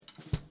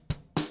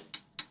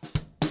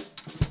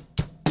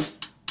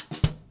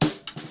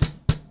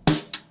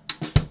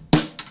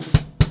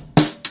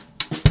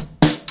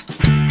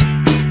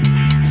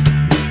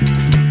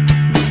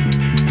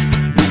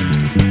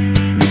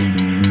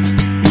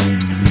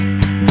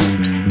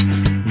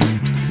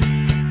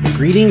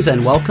Greetings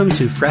and welcome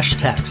to Fresh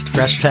Text.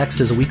 Fresh Text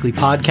is a weekly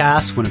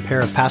podcast when a pair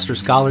of pastor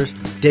scholars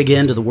dig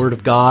into the Word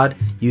of God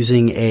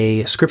using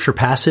a scripture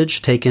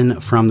passage taken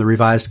from the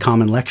Revised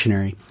Common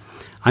Lectionary.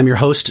 I'm your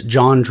host,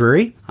 John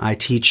Drury. I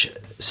teach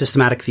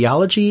systematic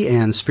theology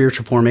and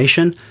spiritual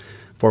formation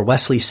for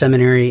Wesley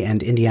Seminary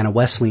and Indiana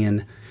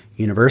Wesleyan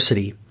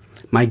University.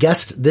 My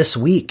guest this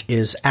week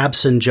is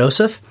Abson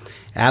Joseph.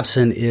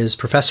 Abson is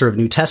professor of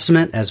New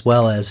Testament as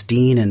well as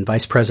dean and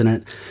vice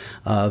president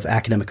of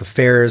academic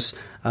affairs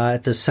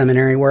at the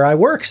seminary where I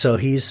work. So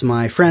he's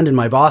my friend and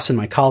my boss and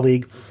my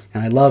colleague,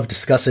 and I love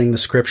discussing the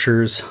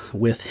scriptures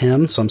with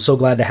him. So I'm so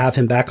glad to have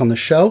him back on the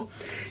show,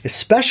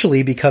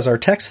 especially because our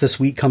text this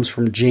week comes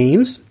from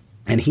James,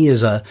 and he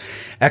is an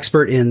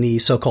expert in the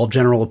so-called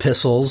general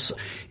epistles,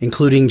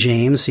 including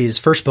James. His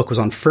first book was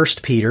on 1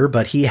 Peter,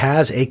 but he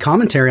has a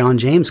commentary on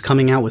James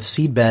coming out with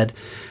Seedbed,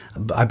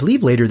 I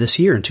believe later this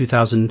year in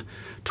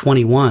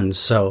 2021.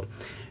 So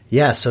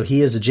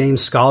he is a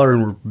James scholar,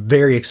 and we're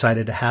very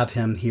excited to have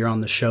him here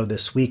on the show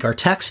this week. Our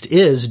text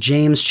is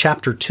James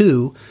chapter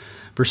 2,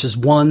 verses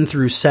 1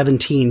 through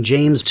 17.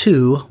 James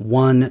 2,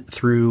 1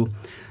 through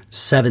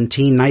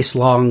 17. Nice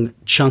long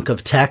chunk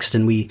of text,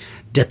 and we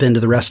dip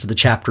into the rest of the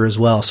chapter as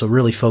well. So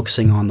really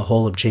focusing on the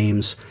whole of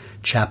James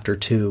chapter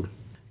 2.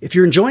 If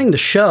you're enjoying the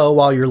show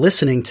while you're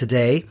listening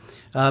today,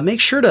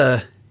 make sure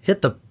to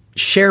hit the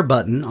share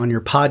button on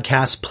your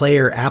podcast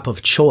player app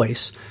of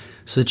choice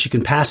so that you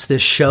can pass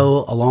this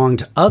show along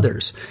to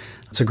others.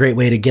 It's a great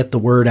way to get the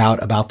word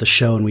out about the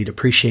show, and we'd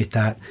appreciate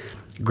that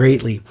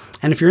greatly.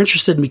 And if you're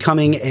interested in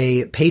becoming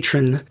a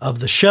patron of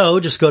the show,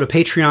 just go to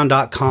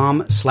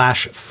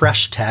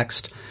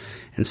patreon.com/freshtext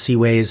and see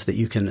ways that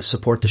you can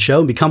support the show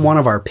and become one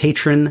of our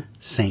patron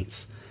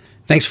saints.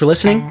 Thanks for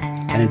listening,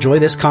 and enjoy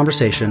this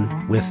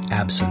conversation with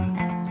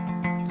Abson.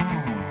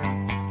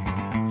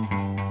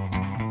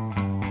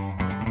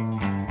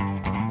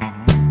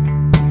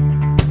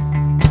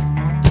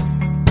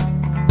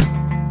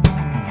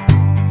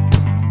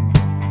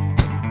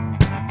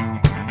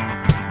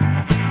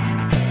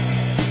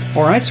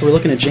 All right, so we're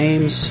looking at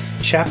James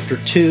chapter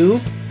 2,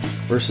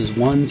 verses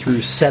 1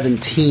 through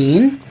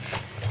 17.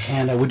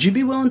 And would you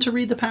be willing to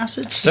read the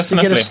passage just Definitely.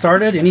 to get us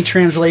started? Any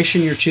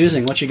translation you're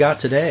choosing? What you got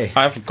today?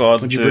 I've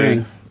got What'd you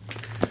bring?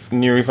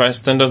 New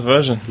Revised Standard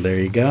Version. There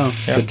you go.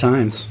 Yeah. Good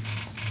times.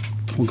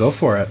 We'll go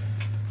for it.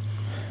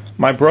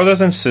 My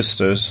brothers and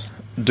sisters,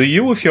 do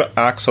you with your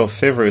acts of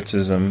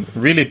favoritism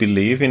really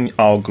believe in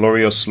our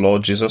glorious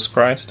Lord Jesus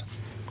Christ?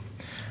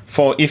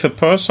 For if a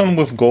person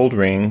with gold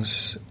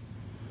rings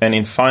and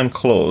in fine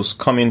clothes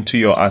come into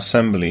your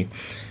assembly,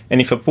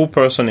 and if a poor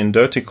person in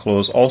dirty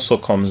clothes also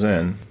comes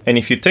in, and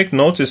if you take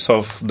notice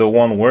of the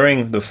one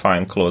wearing the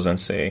fine clothes and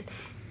say,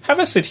 "Have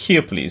a seat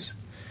here, please,"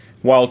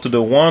 while to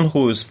the one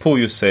who is poor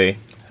you say,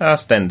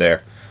 "Stand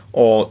there,"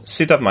 or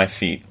 "Sit at my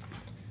feet,"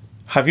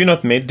 have you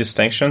not made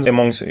distinctions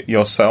amongst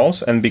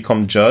yourselves and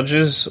become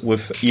judges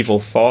with evil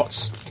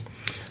thoughts?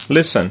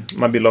 Listen,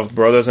 my beloved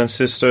brothers and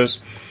sisters,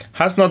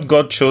 has not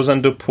God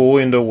chosen the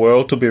poor in the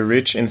world to be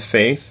rich in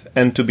faith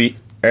and to be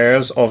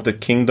heirs of the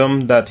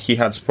kingdom that he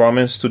has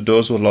promised to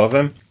those who love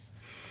him?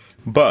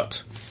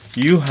 But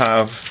you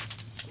have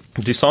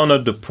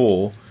dishonored the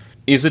poor.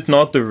 Is it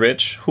not the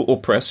rich who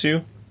oppress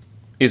you?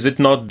 Is it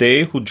not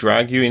they who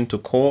drag you into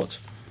court?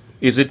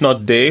 Is it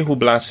not they who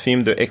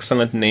blaspheme the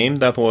excellent name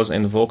that was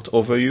invoked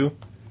over you?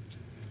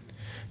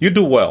 You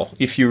do well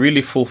if you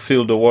really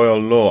fulfill the royal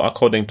law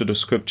according to the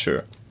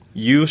scripture.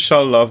 You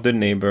shall love the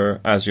neighbor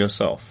as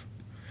yourself.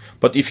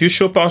 But if you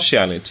show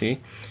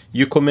partiality,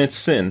 you commit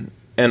sin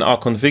and are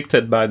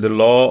convicted by the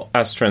law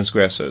as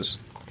transgressors.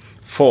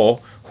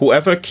 For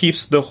whoever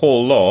keeps the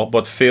whole law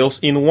but fails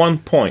in one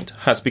point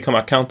has become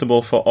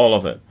accountable for all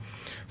of it.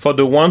 For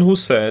the one who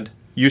said,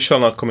 "You shall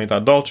not commit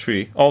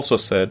adultery," also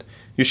said,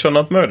 "You shall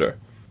not murder."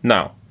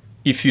 Now,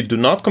 if you do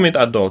not commit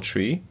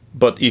adultery,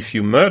 but if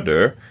you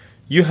murder,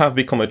 you have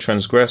become a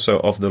transgressor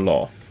of the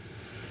law.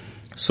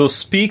 So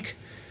speak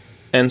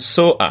and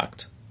so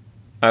act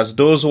as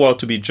those who are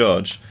to be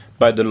judged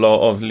by the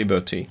law of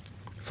liberty.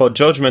 For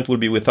judgment will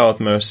be without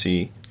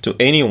mercy to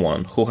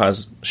anyone who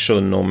has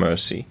shown no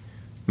mercy.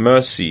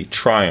 Mercy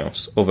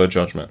triumphs over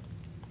judgment.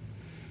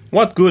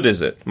 What good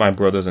is it, my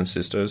brothers and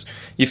sisters,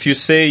 if you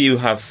say you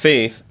have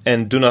faith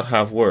and do not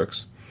have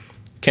works?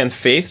 Can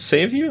faith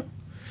save you?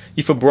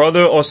 If a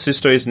brother or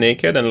sister is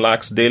naked and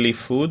lacks daily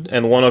food,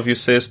 and one of you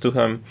says to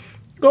him,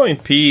 "Go in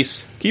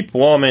peace, keep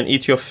warm and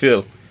eat your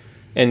fill,"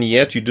 and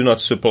yet you do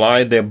not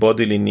supply their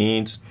bodily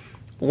needs,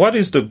 what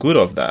is the good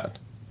of that?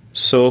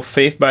 So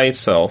faith by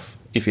itself,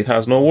 if it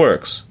has no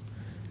works,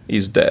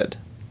 is dead.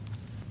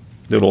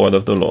 The word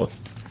of the Lord.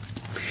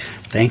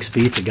 Thanks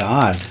be to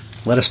God.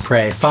 Let us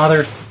pray.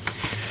 Father,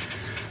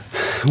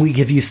 we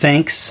give you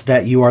thanks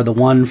that you are the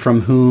one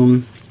from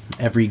whom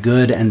every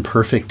good and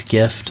perfect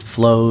gift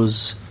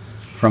flows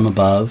from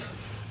above,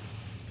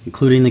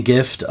 including the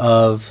gift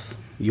of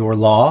your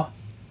law.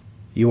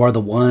 You are the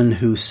one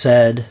who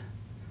said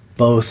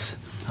both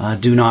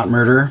do not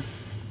murder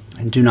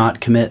and do not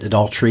commit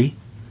adultery.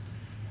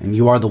 And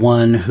you are the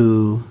one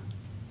who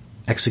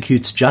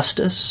executes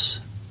justice,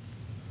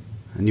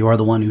 and you are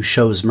the one who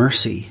shows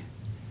mercy.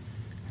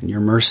 And your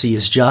mercy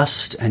is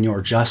just, and your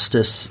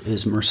justice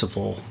is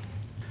merciful.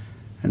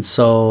 And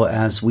so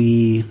as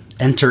we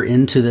enter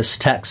into this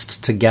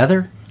text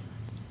together,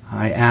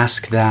 I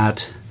ask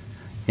that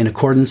in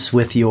accordance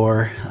with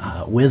your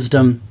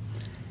wisdom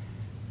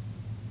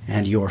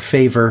and your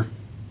favor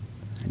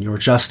and your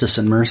justice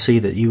and mercy,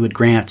 that you would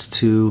grant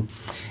to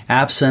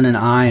Abson and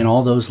I and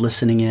all those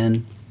listening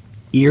in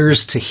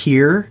ears to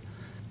hear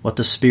what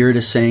the Spirit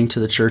is saying to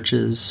the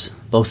churches,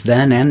 both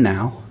then and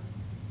now.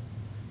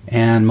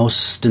 And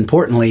most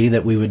importantly,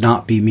 that we would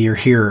not be mere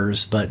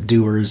hearers, but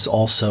doers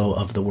also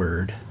of the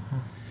word.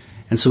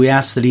 And so we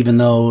ask that even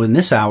though in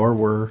this hour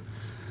we're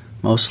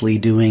mostly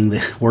doing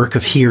the work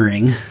of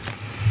hearing,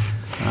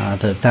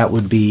 that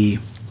would be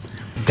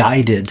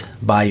guided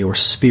by your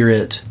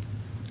Spirit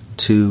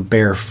to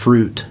bear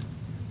fruit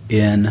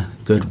in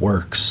good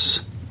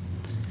works,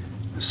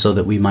 so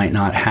that we might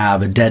not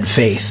have a dead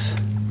faith,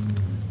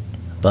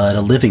 but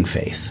a living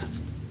faith.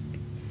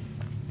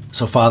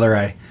 So, Father,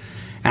 I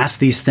ask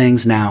these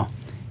things now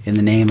in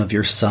the name of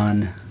your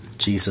Son,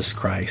 Jesus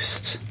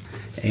Christ.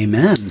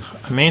 Amen.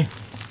 Amen.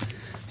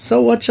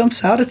 So what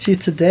jumps out at you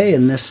today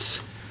in this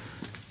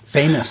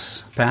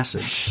famous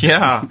passage?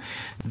 Yeah,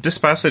 this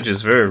passage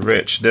is very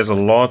rich. There's a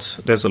lot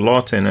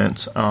in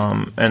it.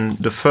 And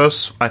the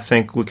first I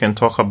think we can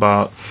talk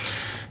about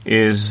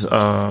is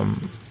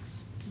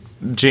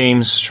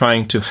James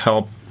trying to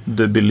help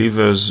the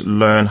believers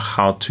learn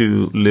how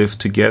to live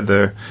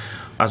together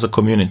as a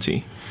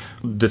community.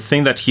 The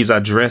thing that he's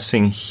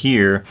addressing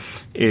here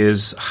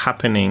is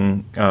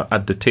happening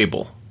at the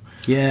table.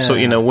 Yeah. So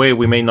in a way,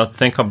 we may not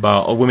think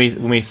about, or we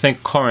may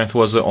think Corinth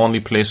was the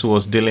only place who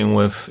was dealing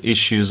with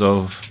issues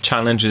of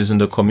challenges in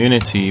the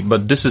community,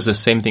 but this is the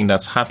same thing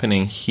that's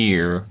happening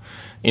here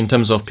in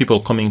terms of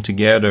people coming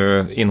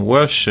together in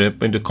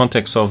worship, in the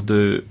context of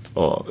the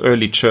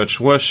early church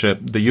worship.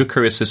 The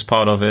Eucharist is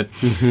part of it.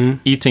 Mm-hmm.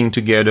 Eating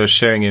together,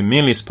 sharing a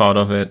meal is part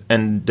of it.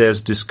 And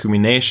there's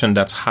discrimination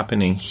that's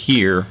happening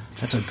here.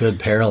 That's a good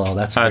parallel.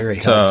 That's very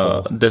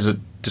helpful. There's a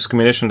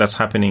discrimination that's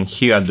happening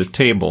here at the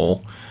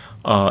table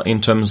in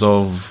terms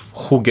of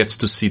who gets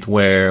to sit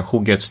where,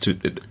 who gets to,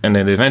 and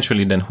then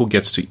eventually then who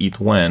gets to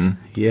eat when.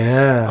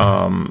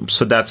 Yeah.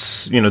 So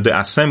that's, the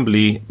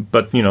assembly,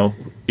 but,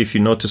 if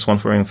you notice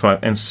 1:45,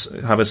 and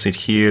have a seat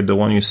here, the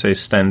one you say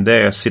stand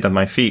there, sit at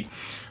my feet.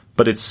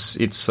 But it's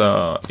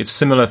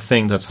similar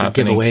thing that's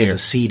happening give away here. The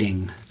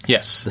seating.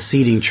 Yes. The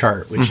seating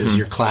chart, which is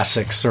your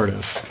classic sort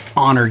of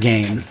honor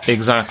game.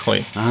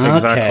 Exactly. Okay.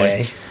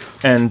 Exactly.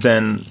 And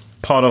then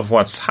part of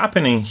what's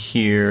happening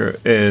here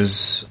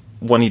is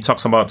when he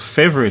talks about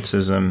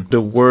favoritism,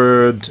 the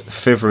word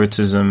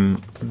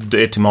favoritism,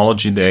 the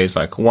etymology there is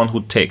like one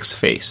who takes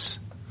face.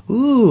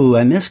 Ooh,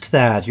 I missed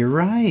that. You're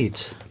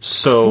right.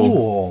 So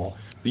cool.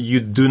 You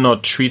do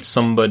not treat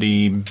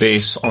somebody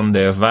based on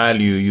their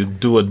value. You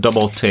do a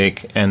double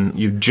take and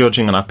you're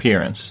judging an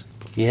appearance.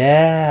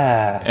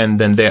 Yeah. And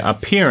then their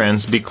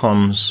appearance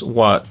becomes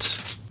what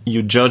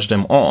you judge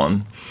them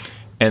on.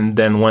 And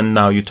then when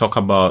now you talk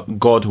about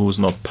God who is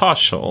not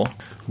partial,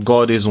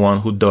 God is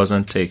one who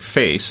doesn't take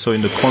face. So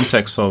in the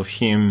context of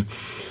him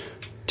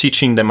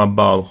teaching them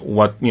about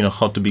what,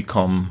 how to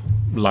become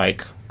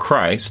like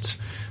Christ,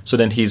 so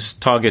then he's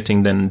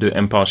targeting then the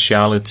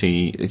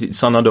impartiality.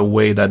 It's another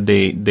way that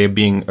they're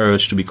being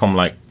urged to become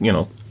like,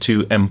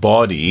 to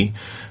embody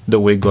the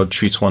way God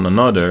treats one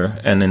another.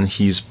 And then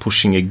he's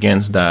pushing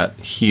against that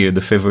here, the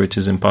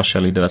favoritism,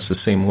 partiality, that's the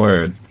same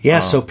word. Yeah,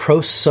 so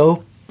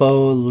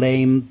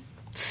prosopolemsiais.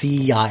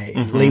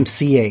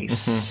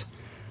 Mm-hmm.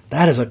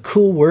 That is a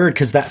cool word,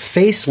 because that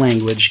face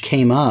language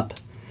came up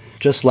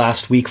just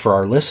last week for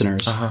our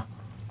listeners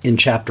in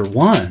chapter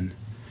 1,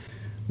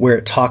 where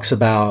it talks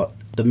about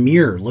the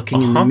mirror,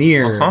 looking in the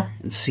mirror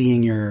and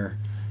seeing your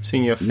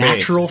face.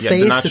 Natural face.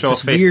 The natural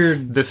it's face.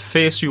 Weird. The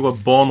face you were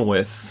born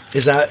with.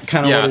 Is that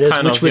kind of what it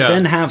is? Which would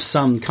then have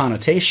some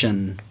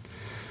connotation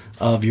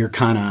of your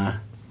kind of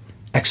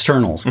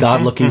externals,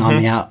 God looking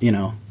on the out,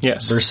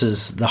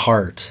 versus the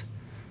heart.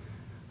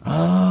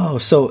 Oh,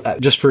 so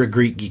just for a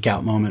Greek geek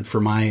out moment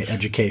for my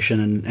education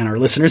and our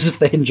listeners, if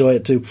they enjoy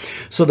it too.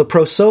 So the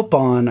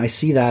prosopon, I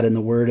see that in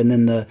the word, and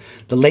then the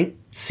late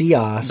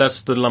Sias.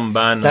 That's the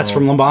Lambano. That's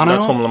from Lambano?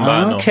 That's from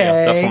Lambano. Okay.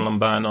 Yeah, that's from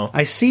Lambano.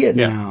 I see it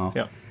now.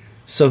 Yeah.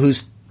 So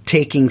who's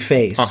taking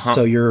face?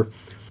 So you're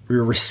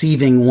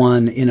receiving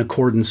one in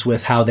accordance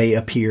with how they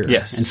appear.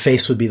 Yes. And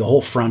face would be the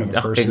whole front of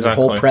a person,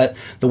 exactly. The whole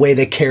the way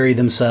they carry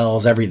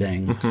themselves,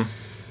 everything. Mm-hmm.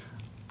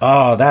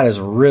 Oh, that is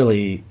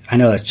really, I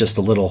know that's just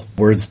a little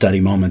word study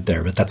moment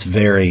there, but that's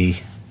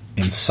very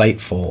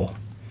insightful.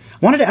 I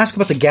wanted to ask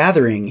about the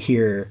gathering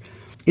here.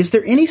 Is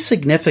there any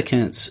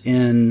significance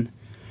in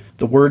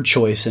the word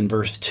choice in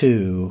verse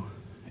 2?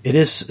 It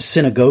is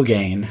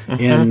synagogein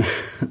in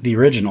the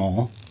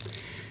original,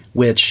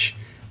 which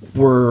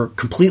we're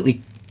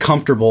completely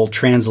comfortable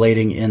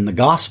translating in the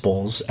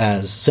Gospels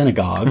as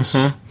synagogues,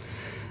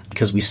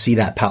 because we see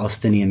that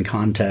Palestinian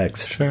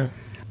context. Sure.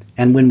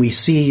 And when we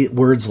see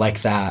words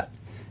like that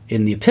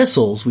in the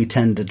epistles, we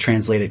tend to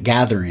translate it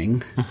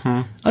gathering,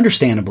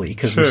 understandably,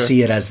 because we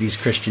see it as these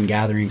Christian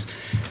gatherings.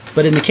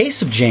 But in the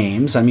case of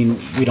James, I mean,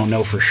 we don't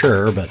know for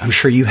sure, but I'm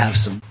sure you have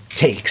some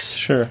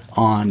takes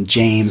on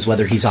James,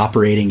 whether he's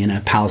operating in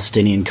a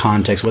Palestinian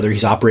context, whether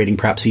he's operating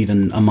perhaps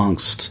even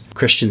amongst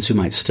Christians who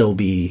might still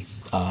be...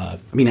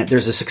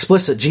 there's this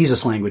explicit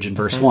Jesus language in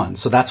verse 1,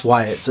 so that's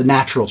why it's a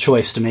natural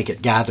choice to make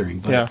it gathering.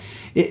 But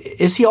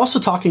is he also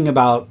talking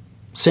about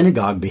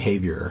synagogue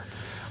behavior?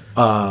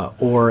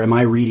 Or am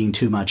I reading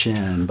too much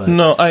in? But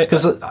no,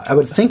 because I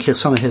would think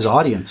some of his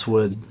audience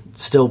would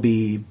still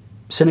be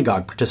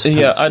synagogue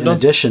participants in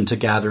addition to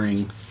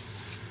gathering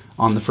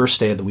on the first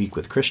day of the week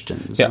with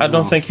Christians. I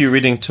don't think you're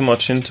reading too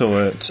much into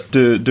it.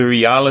 The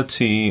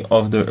reality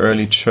of the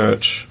early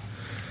church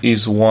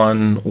is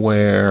one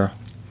where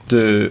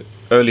the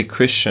early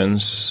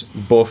Christians,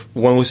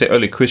 when we say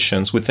early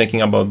Christians, we're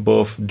thinking about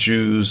both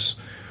Jews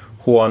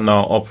who are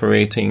now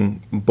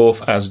operating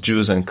both as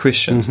Jews and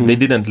Christians. They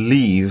didn't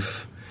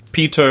leave.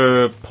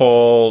 Peter,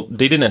 Paul,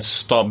 they didn't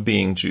stop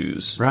being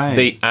Jews. Right.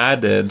 They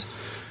added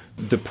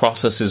the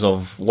processes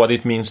of what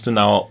it means to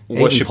now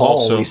worship Paul,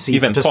 also. we see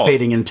even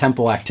participating Paul. In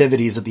temple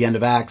activities at the end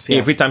of Acts. Yeah.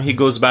 Every time he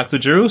goes back to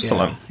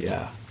Jerusalem.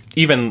 Yeah.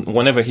 Even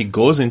whenever he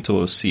goes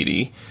into a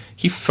city,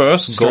 he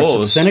first Starts goes...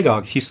 with the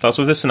synagogue. He starts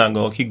with the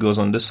synagogue. He goes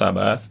on the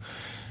Sabbath.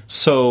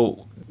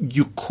 So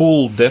you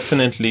could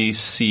definitely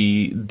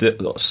see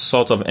the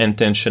sort of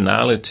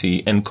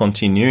intentionality and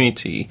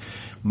continuity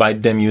by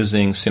them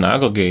using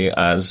synagogue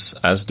as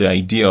the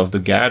idea of the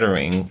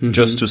gathering,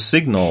 just to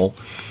signal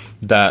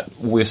that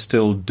we're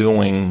still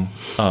doing,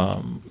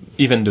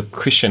 even the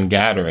Christian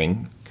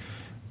gathering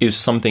is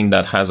something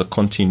that has a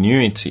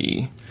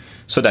continuity,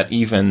 so that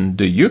even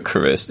the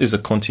Eucharist is a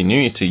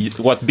continuity.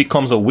 What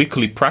becomes a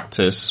weekly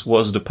practice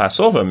was the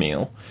Passover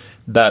meal,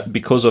 that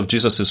because of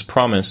Jesus'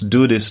 promise,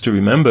 do this to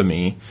remember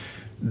me,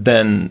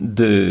 then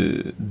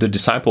the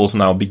disciples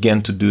now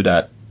begin to do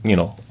that,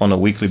 on a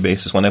weekly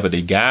basis whenever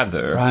they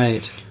gather.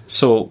 Right.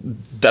 So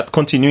that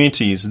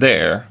continuity is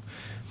there.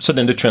 So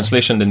then the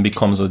translation then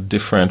becomes a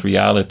different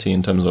reality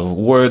in terms of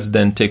words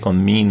then take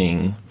on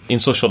meaning in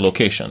social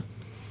location.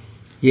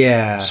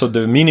 Yeah. So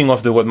the meaning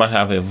of the word might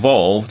have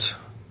evolved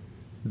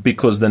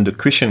because then the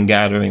Christian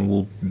gathering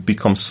will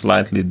become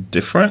slightly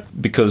different,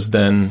 because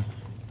then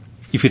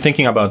if you're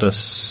thinking about a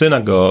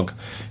synagogue,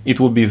 it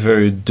will be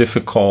very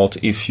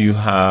difficult if you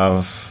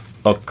have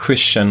a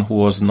Christian who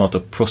was not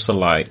a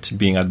proselyte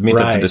being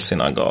admitted to the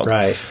synagogue.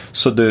 Right.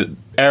 So the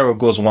arrow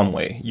goes one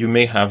way. You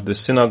may have the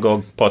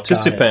synagogue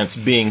participants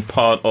being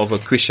part of a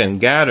Christian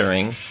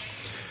gathering,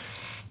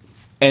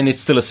 and it's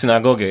still a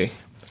synagogue.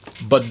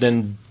 But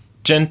then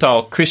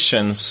Gentile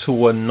Christians who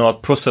were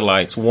not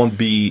proselytes won't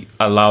be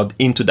allowed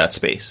into that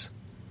space.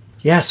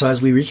 Yeah, so as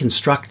we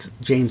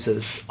reconstruct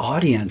James's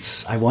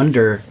audience, I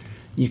wonder,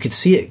 you could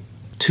see it.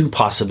 Two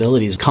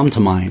possibilities come to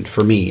mind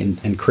for me,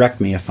 and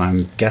correct me if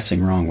I'm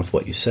guessing wrong with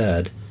what you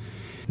said.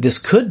 This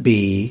could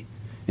be,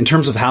 in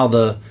terms of how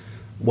the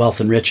wealth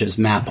and riches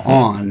map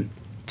on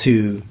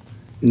to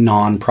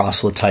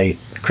non-proselyte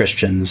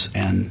Christians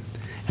and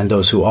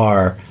those who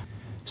are.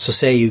 So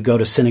say you go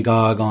to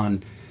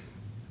synagogue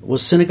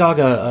was synagogue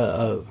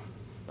a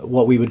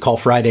what we would call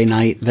Friday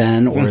night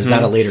then, or is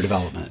that a later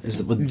development?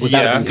 Would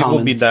that have been common? It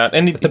will be that.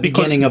 And at the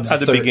beginning of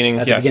the beginning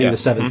of the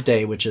seventh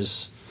day, which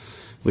is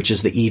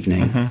the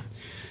evening.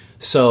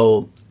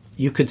 So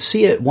you could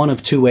see it one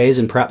of two ways,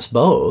 and perhaps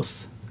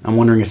both. I'm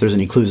wondering if there's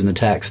any clues in the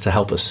text to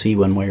help us see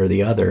one way or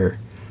the other,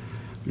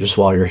 just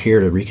while you're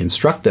here to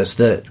reconstruct this,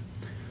 that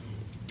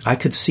I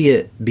could see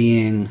it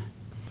being,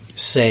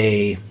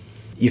 say,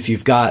 if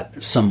you've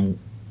got some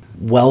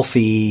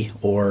wealthy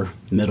or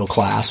middle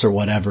class or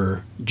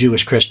whatever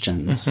Jewish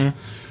Christians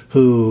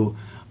who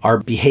are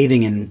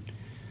behaving in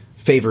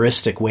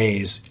favoristic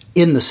ways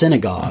in the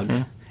synagogue,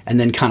 and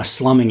then kind of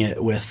slumming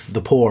it with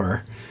the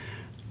poor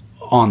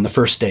on the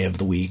first day of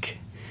the week,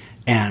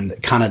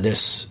 and kind of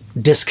this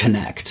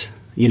disconnect.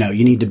 You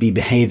need to be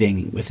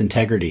behaving with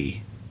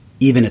integrity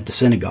even at the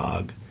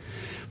synagogue.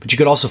 But you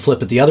could also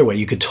flip it the other way.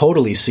 You could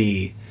totally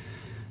see,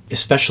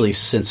 especially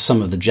since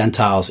some of the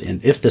Gentiles,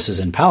 if this is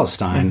in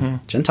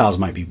Palestine, Gentiles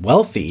might be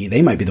wealthy.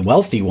 They might be the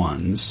wealthy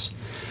ones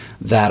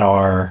that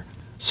are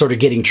sort of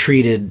getting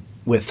treated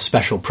with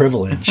special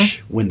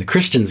privilege when the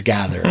Christians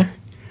gather.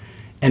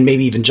 And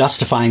maybe even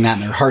justifying that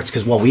in their hearts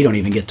because, we don't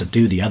even get to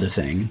do the other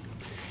thing.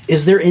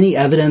 Is there any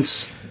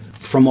evidence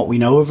from what we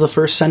know of the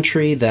first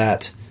century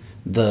that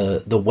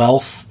the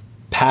wealth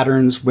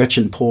patterns, rich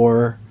and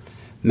poor,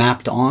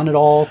 mapped on at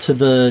all to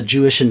the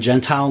Jewish and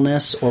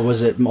Gentile-ness, or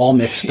was it all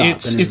mixed up? And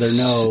is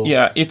there no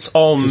it's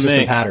all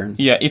consistent pattern?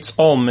 Yeah, it's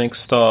all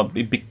mixed up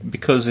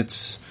because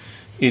it's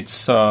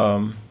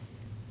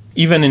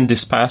even in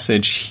this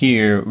passage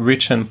here,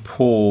 rich and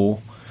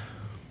poor.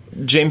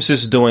 James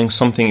is doing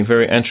something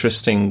very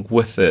interesting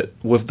with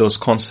those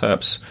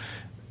concepts.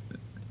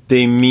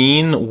 They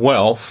mean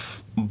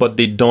wealth, but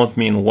they don't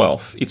mean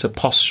wealth. It's a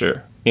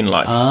posture in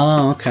life.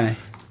 Oh, okay.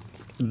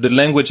 the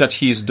language that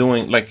he's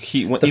doing, like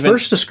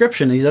first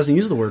description, he doesn't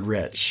use the word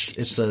rich.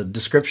 It's a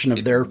description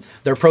of their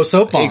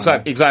prosopon.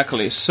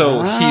 Exactly.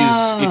 So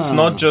it's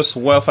not just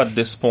wealth at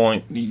this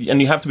point,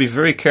 and you have to be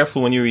very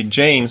careful when you read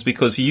James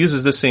because he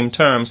uses the same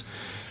terms,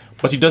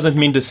 but he doesn't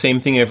mean the same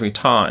thing every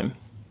time.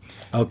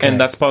 Okay, and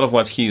that's part of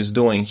what he is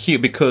doing here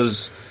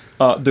because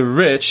the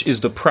rich is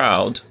the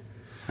proud,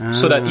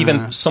 so that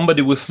even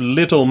somebody with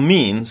little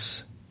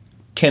means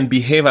can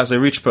behave as a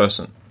rich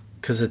person.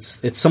 Because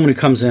it's someone who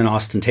comes in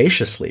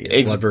ostentatiously.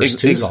 It's what verse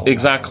 2 is all about.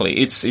 Exactly.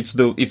 It's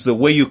the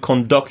way you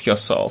conduct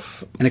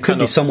yourself. And it could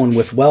be someone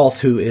with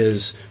wealth who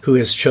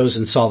has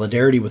chosen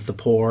solidarity with the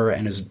poor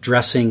and is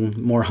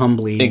dressing more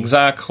humbly.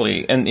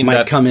 Exactly. And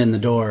might come in the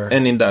door.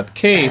 And in that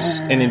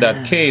case,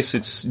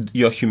 it's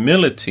your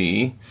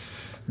humility.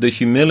 The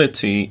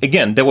humility.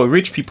 Again, there were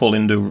rich people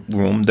in the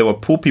room. There were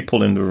poor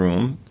people in the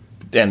room.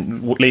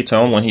 And later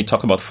on, when he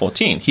talked about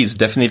 14, he's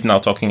definitely now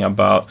talking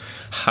about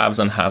haves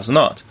and haves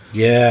not.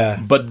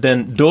 Yeah. But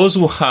then those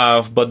who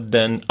have, but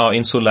then are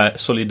in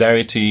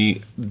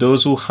solidarity,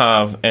 those who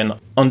have and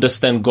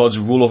understand God's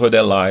rule over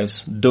their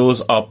lives,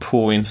 those are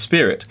poor in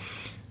spirit.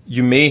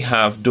 You may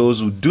have those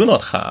who do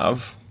not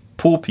have,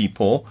 poor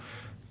people,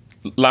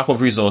 lack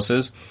of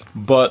resources,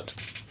 but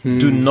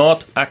do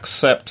not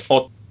accept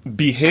or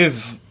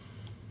behave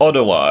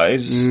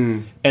otherwise,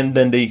 and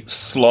then they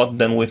slot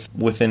them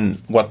within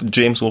what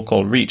James will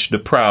call rich, the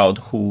proud,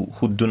 who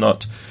do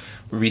not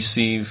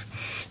receive.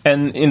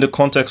 And in the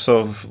context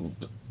of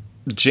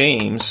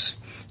James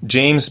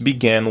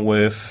began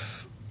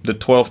with the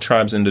 12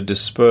 tribes in the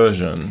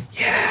dispersion.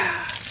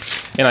 Yeah.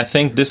 And I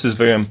think this is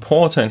very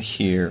important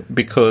here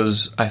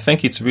because I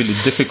think it's really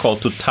difficult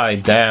to tie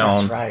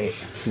down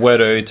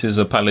whether it is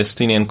a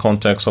Palestinian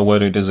context or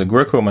whether it is a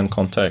Greco-Roman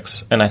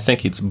context. And I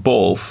think it's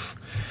both.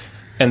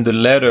 And the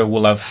letter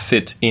will have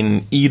fit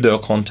in either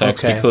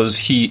context because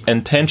he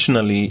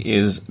intentionally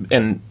is,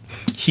 and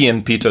he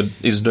and Peter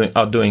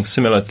are doing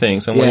similar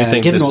things. And when you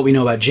think given what we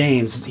know about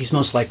James, he's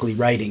most likely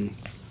writing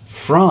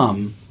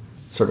from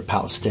sort of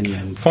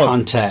Palestinian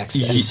context,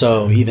 and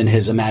so even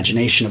his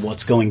imagination of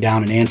what's going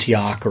down in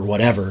Antioch or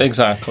whatever is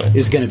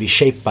going to be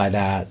shaped by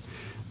that.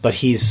 But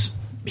he's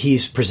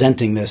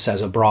presenting this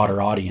as a broader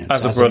audience,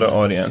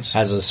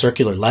 as a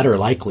circular letter,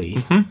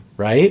 likely.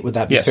 Right? Would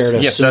that be fair to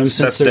assume?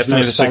 Since there's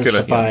no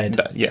specified.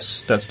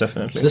 Yes, that's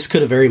definitely. So this could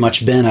have very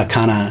much been a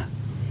kind of,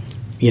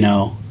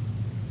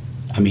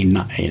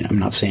 I'm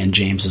not saying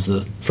James is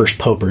the first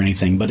pope or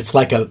anything, but it's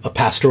like a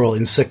pastoral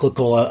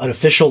encyclical, an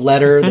official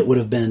letter that would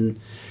have been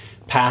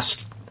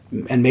passed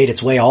and made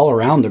its way all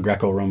around the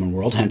Greco-Roman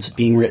world, hence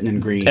being written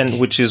in Greek. And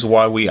which is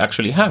why we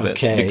actually have it,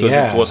 because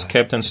it was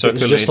kept and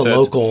circulated. It was just a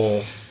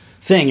local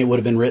thing. It would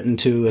have been written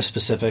to a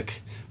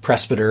specific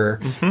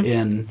presbyter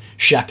in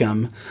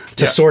Shechem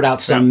to sort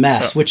out some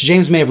mess, which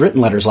James may have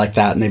written letters like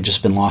that, and they've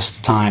just been lost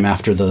to time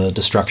after the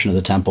destruction of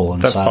the temple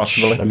and That's such.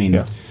 Possibly. I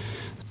mean,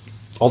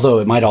 although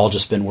it might all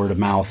just been word of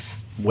mouth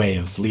way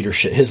of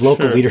leadership. His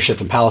local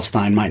leadership in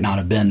Palestine might not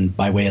have been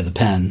by way of the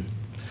pen.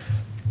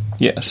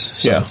 Yes.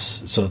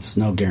 So it's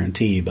no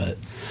guarantee, but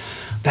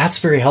that's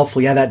very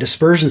helpful. Yeah, that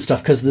dispersion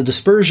stuff, because the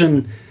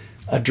dispersion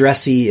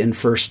addressee in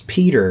 1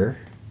 Peter,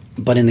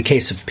 but in the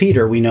case of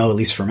Peter, we know, at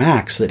least from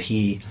Acts, that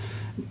he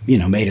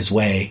made his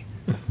way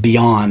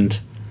beyond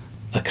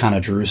a kind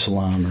of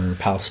Jerusalem or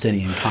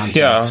Palestinian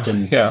context.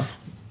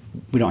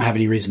 We don't have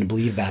any reason to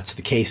believe that's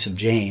the case of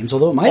James,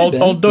 although it might have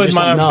been. Although it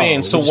might have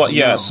been.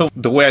 So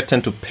the way I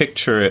tend to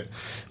picture it,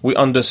 we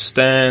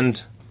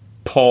understand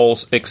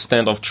Paul's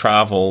extent of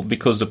travel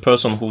because the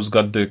person who's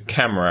got the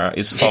camera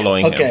is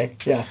following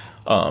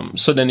him.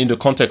 So then in the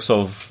context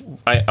of,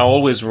 I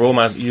always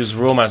use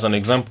Rome as an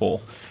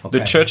example.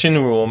 The church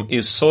in Rome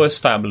is so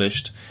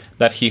established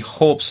that he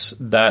hopes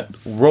that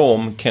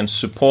Rome can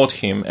support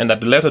him, and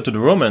that the letter to the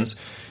Romans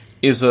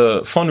is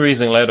a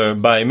fundraising letter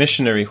by a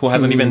missionary who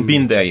hasn't even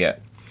been there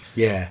yet.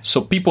 Yeah.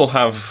 So people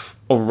have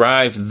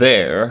arrived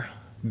there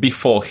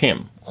before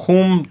him,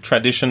 whom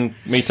tradition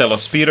may tell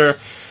us Peter.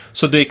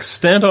 So the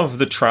extent of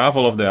the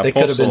travel of the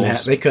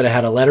apostles... They could have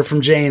had a letter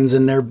from James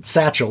in their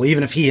satchel,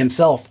 even if he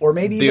himself, or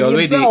maybe even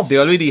himself. They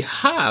already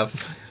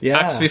have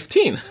Acts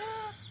 15.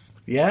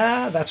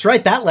 Yeah, that's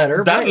right. That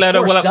letter. That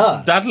letter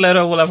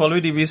will have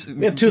already been...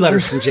 We have 2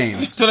 letters from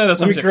James. 2 letters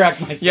from James. Let me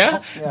correct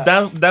myself.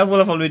 Yeah. That will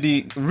have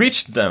already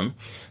reached them.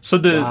 So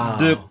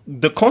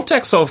the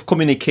context of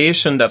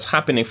communication that's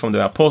happening from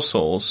the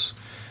apostles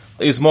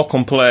is more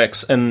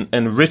complex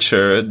and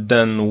richer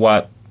than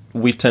what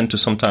we tend to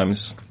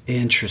sometimes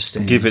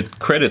give it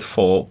credit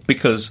for,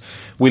 because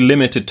we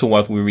limit it to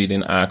what we read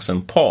in Acts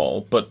and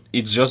Paul. But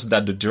it's just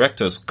that the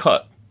director's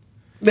cut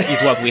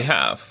is what we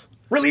have.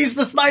 Release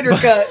the Snyder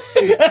cut.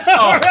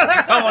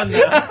 Come on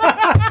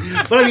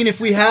now. But I mean, if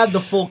we had the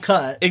full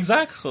cut,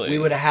 exactly, we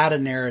would have had a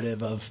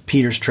narrative of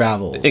Peter's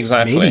travels.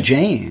 Exactly. Maybe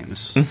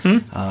James,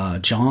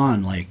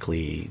 John,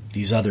 likely,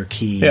 these other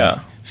key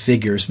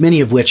figures,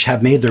 many of which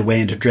have made their way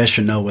into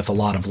tradition, with a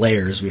lot of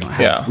layers. We don't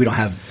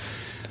have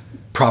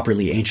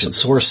properly ancient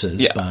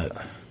sources.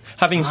 But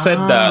having said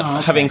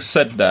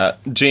that,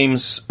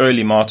 James'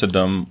 early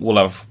martyrdom will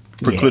have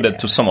precluded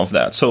to some of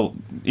that. So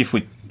if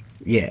we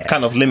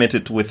kind of limit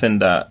it within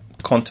that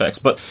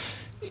context, but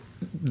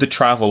the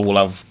travel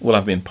will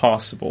have been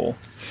possible.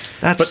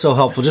 That's so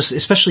helpful, just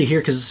especially here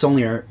because it's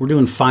only we're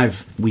doing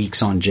 5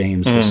 weeks on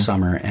James this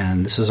summer,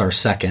 and this is our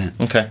second.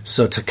 Okay.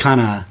 So to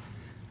kind of,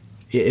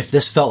 if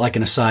this felt like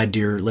an aside,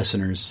 dear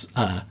listeners,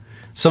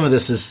 some of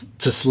this is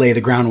to lay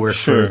the groundwork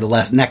for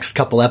the next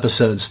couple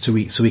episodes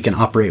so we can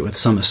operate with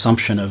some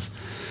assumption of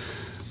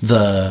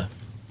this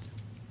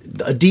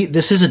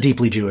is a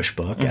deeply Jewish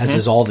book, as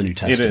is all the New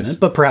Testament,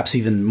 but perhaps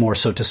even more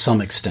so to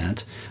some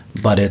extent.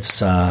 But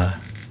it's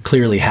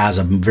clearly has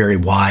a very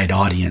wide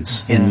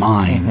audience in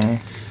mind.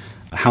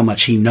 How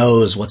much he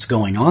knows what's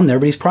going on there,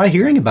 but he's probably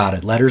hearing about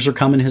it. Letters are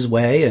coming his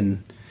way,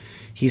 and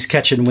he's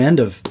catching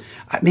wind of...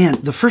 Man,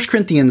 the 1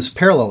 Corinthians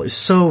parallel is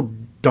so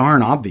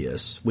darn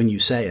obvious when you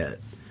say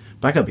it.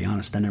 But I gotta be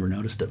honest, I never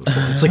noticed it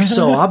before. It's like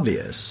so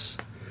obvious.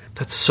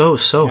 That's so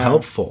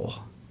helpful.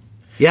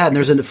 Yeah, and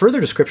there's a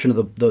further description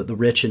of the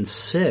rich in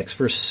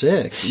verse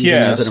 6,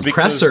 even as an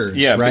oppressor,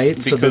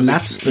 right? So then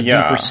that's the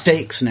deeper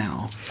stakes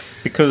now.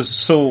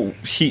 Because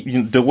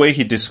the way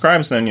he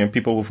describes them,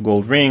 people with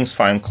gold rings,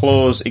 fine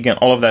clothes, again,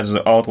 all of that is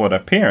the outward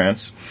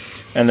appearance.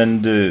 And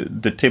then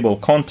the table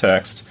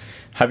context,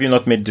 have you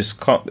not made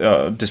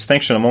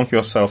distinction among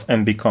yourself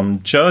and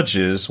become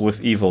judges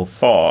with evil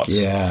thoughts?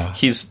 Yeah.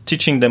 He's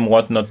teaching them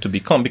what not to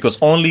become, because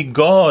only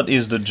God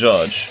is the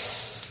judge.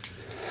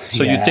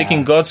 So you're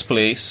taking God's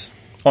place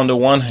on the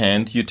one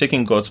hand, you're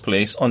taking God's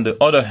place. On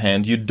the other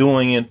hand, you're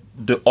doing it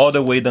the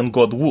other way than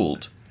God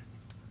would.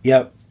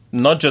 Yep.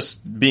 Not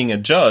just being a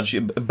judge,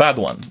 a bad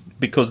one,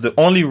 because the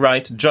only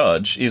right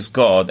judge is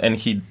God, and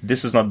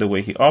this is not the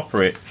way he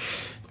operates.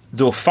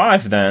 Though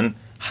 5 then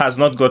has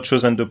not God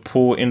chosen the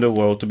poor in the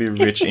world to be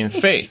rich in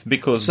faith,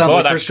 because sounds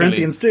God like 1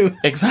 Corinthians too.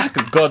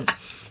 Exactly. God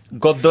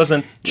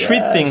doesn't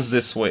treat things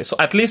this way. So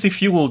at least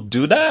if you will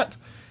do that,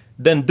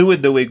 then do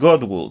it the way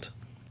God would.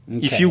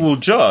 Okay. If you will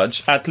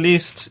judge, at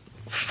least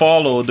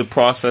follow the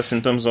process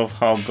in terms of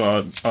how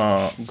God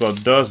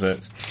does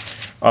it.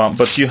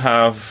 But you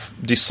have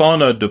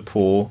dishonored the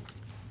poor,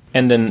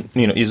 and then,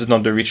 is it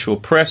not the rich who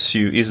oppress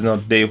you? Is it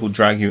not they who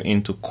drag you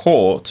into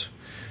court?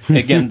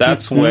 Again,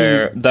 that's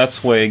where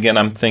again,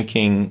 I'm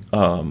thinking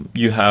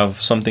you have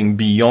something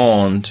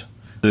beyond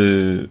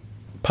the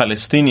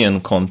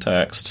Palestinian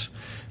context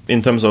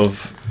in terms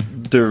of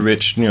the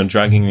rich,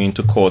 dragging you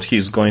into court.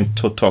 He's going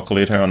to talk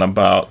later on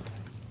about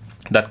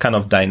that kind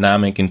of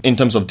dynamic in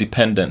terms of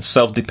dependence,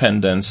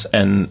 self-dependence,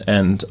 and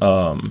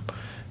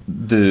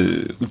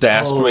the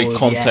diasporic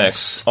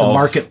context of the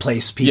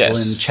marketplace people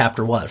in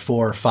chapter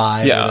 4 or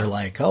 5 where they're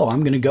like,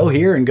 I'm going to go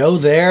here and go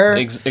there.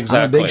 Exactly.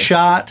 I'm a big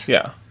shot.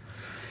 Yeah.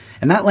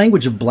 And that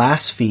language of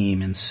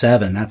blaspheme in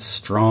 7, that's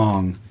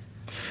strong.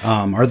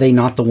 Are they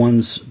not the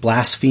ones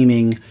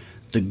blaspheming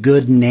the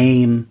good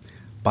name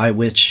by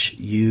which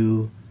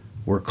you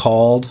were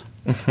called?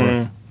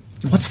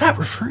 What's that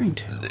referring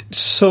to?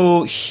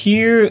 So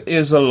here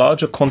is a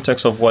larger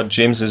context of what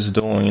James is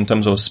doing in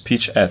terms of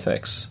speech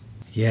ethics.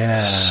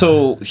 Yeah.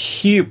 So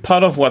here,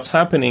 part of what's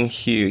happening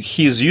here,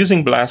 he's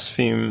using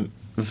blaspheme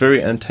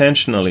very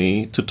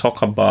intentionally to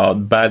talk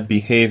about bad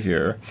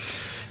behavior.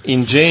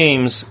 In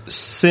James,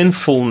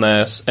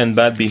 sinfulness and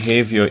bad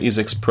behavior is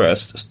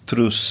expressed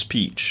through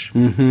speech.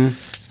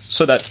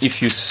 So that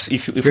if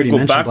you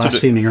go back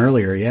blaspheming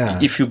earlier,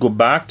 if you go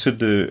back to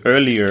the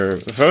earlier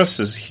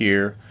verses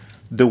here,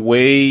 the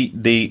way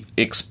they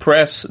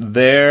express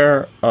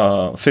their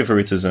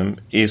favoritism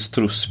is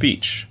through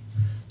speech.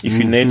 If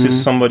you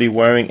notice somebody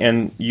wearing,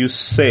 and you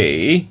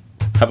say,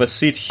 have a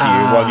seat here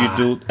while you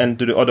do, and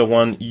do the other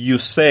one, you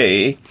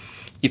say,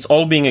 it's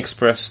all being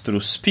expressed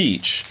through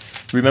speech.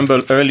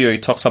 Remember earlier he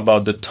talks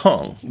about the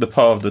tongue, the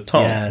power of the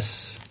tongue.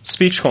 Yes.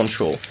 Speech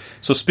control.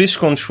 So speech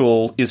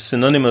control is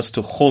synonymous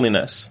to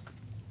holiness.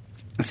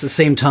 It's the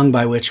same tongue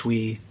by which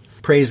we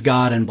praise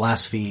God and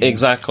blaspheme.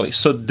 Exactly.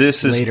 So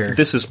this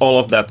is all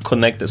of that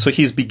connected. So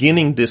he's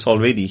beginning this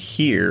already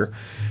here,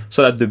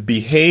 so that the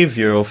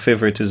behavior of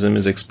favoritism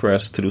is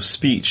expressed through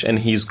speech. And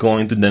he's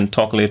going to then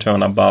talk later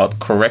on about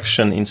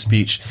correction in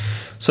speech.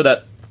 So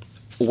that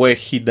where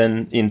he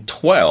then in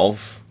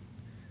 12,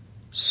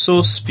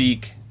 so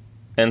speak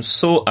and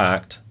so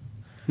act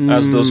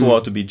as those who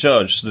are to be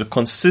judged. So the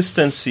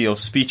consistency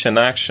of speech and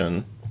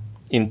action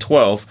in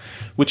 12,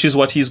 which is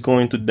what he's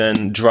going to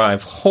then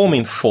drive home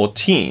in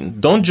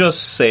 14. Don't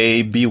just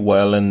say, be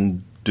well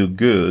and do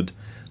good.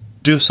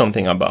 Do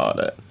something about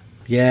it.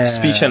 Yeah.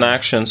 Speech and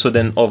action. So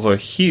then over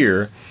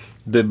here,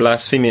 the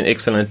blaspheming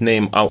excellent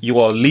name, you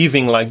are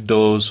living like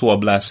those who are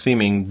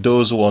blaspheming,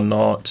 those who are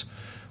not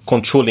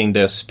controlling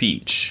their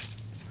speech.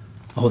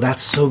 Oh,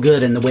 that's so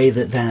good. And the way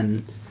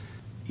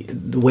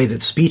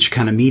that speech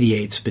kind of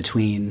mediates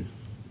between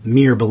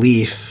mere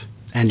belief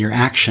and your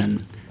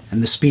action,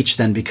 and the speech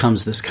then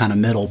becomes this kind of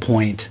middle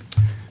point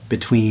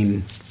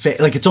between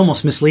like it's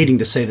almost misleading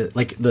to say that,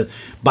 like the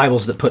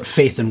Bibles that put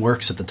faith and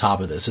works at the top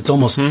of this. It's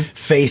almost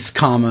faith,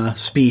 comma,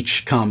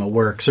 speech, comma,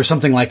 works, or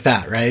something like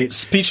that, right?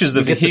 Speech is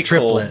the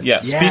vehicle.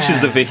 Speech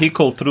is the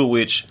vehicle through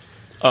which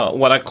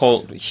what I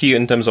call here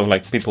in terms of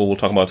like people will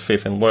talk about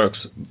faith and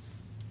works,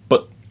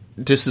 but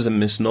this is a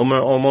misnomer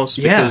almost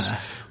because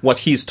what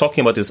he's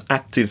talking about is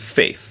active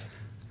faith.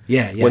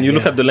 When you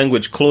look at the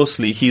language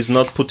closely, he's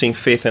not putting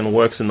faith and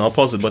works in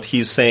opposite, but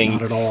he's saying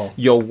not at all.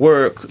 Your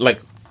work, like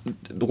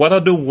what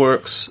are the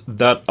works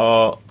that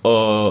are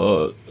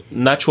a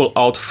natural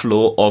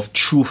outflow of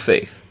true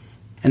faith?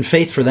 And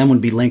faith for them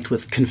would be linked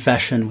with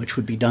confession, which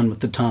would be done with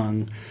the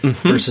tongue,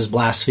 versus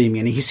blaspheming.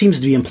 And he seems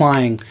to be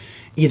implying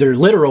either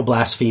literal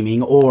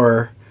blaspheming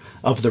or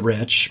of the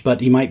rich, but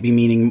he might be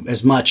meaning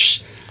as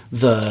much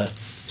the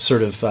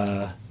sort of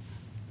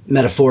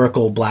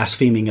metaphorical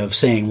blaspheming of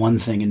saying one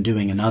thing and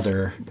doing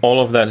another. All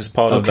of that is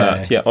part of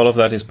that. Yeah, all of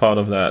that is part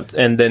of that.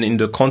 And then in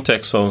the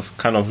context of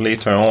kind of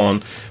later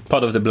on,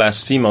 part of the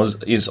blasphemers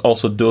is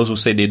also those who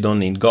say they don't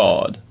need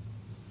God.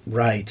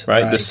 Right.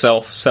 The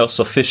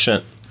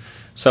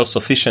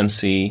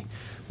self-sufficiency,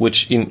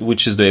 which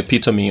is the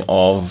epitome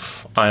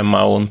of I am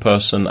my own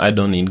person, I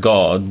don't need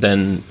God.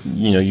 Then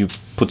you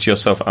put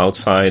yourself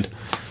outside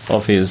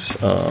of his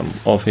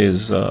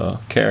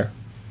care.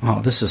 Oh,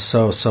 this is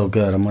so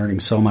good. I'm learning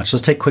so much.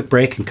 Let's take a quick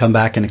break and come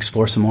back and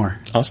explore some more.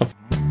 Awesome.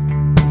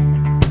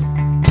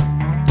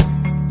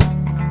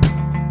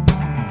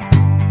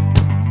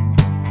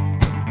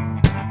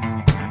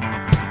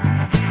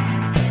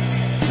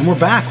 And we're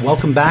back.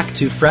 Welcome back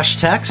to Fresh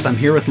Text. I'm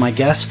here with my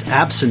guest,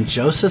 Abson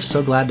Joseph.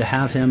 So glad to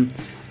have him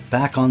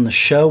back on the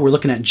show. We're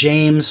looking at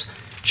James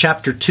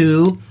chapter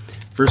 2,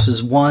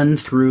 verses 1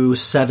 through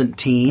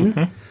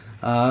 17.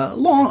 A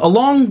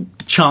long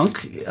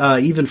chunk,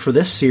 even for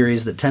this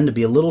series, that tend to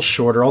be a little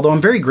shorter, although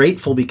I'm very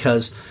grateful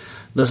because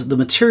the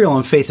material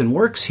on faith and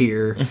works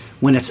here,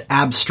 when it's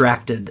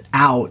abstracted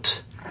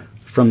out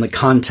from the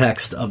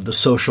context of the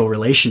social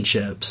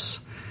relationships,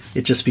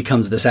 it just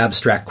becomes this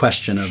abstract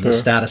question of the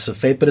status of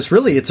faith. But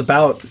it's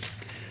about,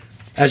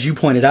 as you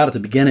pointed out at the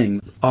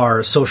beginning,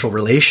 our social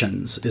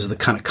relations is the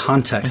kind of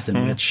context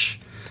in which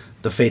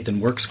the faith and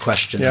works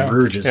question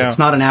emerges. It's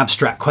not an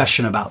abstract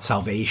question about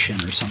salvation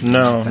or something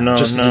like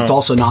that. It's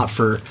also not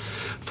for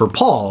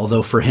Paul,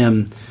 although for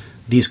him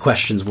these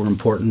questions were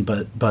important,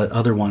 but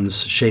other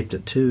ones shaped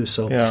it too.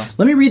 So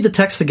let me read the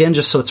text again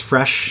just so it's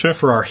fresh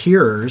for our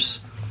hearers.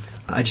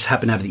 I just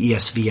happen to have the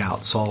ESV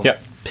out, so I'll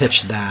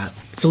pitch that.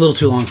 It's a little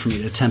too long for me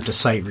to attempt to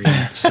sight read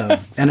it. So,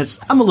 and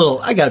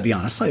I got to be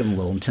honest, I'm a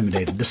little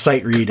intimidated to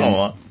sight read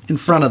in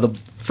front of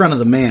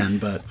the man,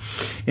 but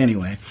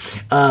anyway,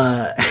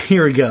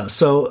 here we go.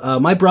 So,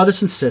 my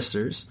brothers and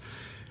sisters,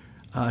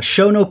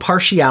 show no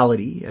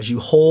partiality as you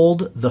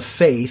hold the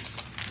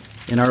faith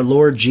in our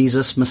Lord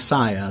Jesus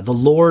Messiah, the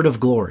Lord of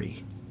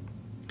glory.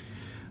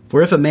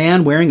 For if a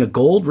man wearing a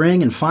gold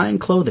ring and fine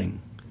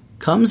clothing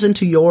comes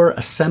into your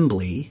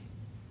assembly,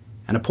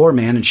 and a poor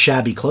man in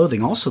shabby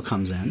clothing also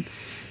comes in,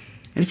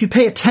 and if you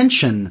pay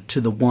attention to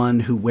the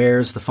one who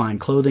wears the fine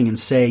clothing and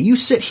say, "You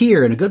sit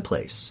here in a good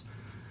place,"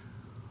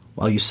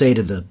 while you say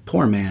to the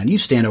poor man, "You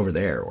stand over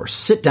there," or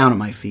 "Sit down at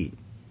my feet,"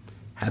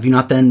 have you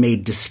not then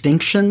made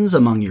distinctions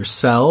among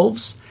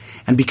yourselves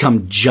and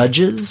become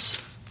judges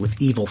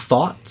with evil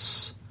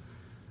thoughts?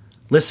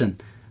 Listen,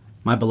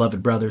 my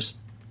beloved brothers,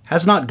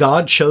 has not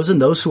God chosen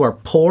those who are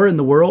poor in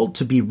the world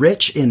to be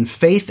rich in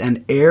faith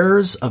and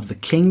heirs of the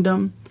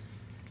kingdom,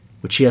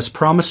 which he has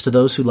promised to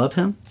those who love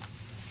him?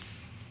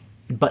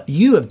 But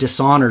you have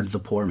dishonored the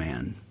poor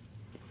man.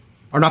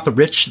 Are not the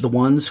rich the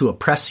ones who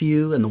oppress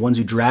you and the ones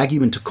who drag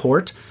you into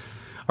court?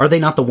 Are they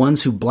not the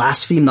ones who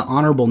blaspheme the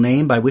honorable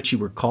name by which you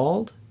were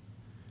called?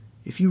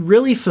 If you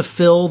really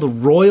fulfill the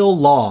royal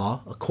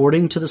law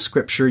according to the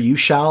scripture, you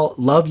shall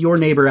love your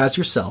neighbor as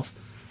yourself,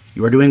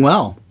 you are doing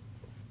well.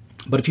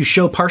 But if you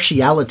show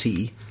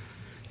partiality,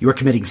 you are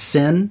committing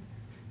sin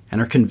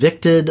and are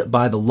convicted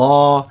by the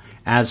law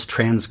as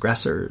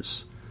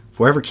transgressors.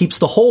 For whoever keeps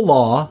the whole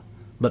law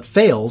but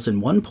fails in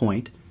one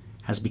point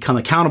has become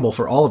accountable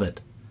for all of it.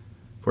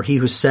 For he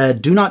who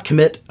said, "Do not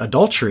commit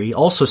adultery,"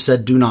 also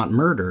said, "Do not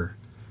murder."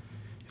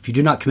 If you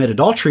do not commit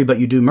adultery, but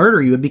you do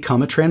murder, you have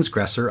become a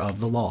transgressor of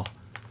the law.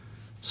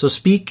 So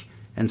speak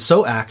and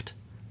so act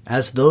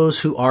as those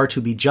who are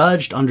to be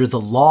judged under the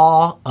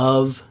law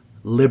of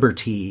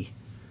liberty.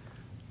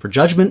 For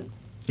judgment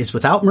is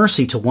without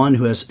mercy to one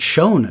who has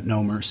shown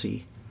no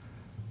mercy.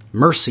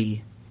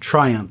 Mercy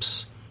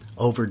triumphs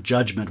over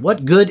judgment.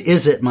 What good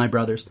is it, my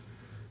brothers,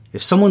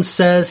 if someone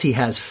says he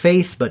has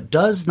faith but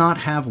does not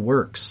have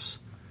works?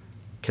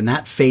 Can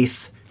that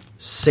faith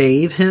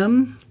save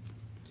him?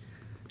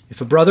 If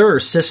a brother or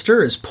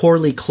sister is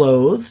poorly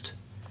clothed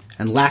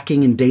and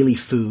lacking in daily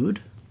food,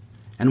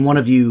 and one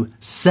of you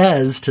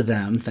says to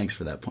them, thanks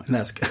for that point,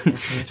 that's good,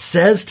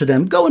 says to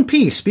them, "Go in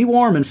peace, be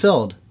warm and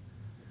filled,"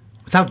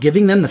 without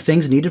giving them the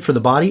things needed for the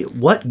body,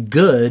 what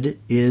good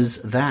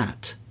is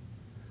that?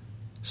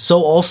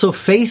 So also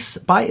faith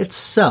by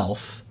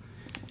itself,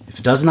 if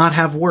it does not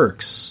have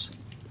works,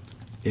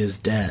 is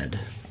dead.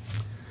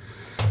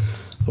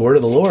 The word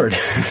of the Lord.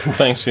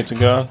 Thanks be to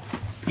God.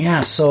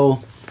 Yeah,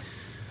 so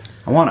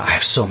I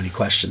have so many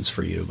questions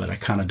for you, but I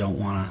kind of don't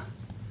want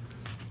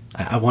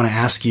to. I want to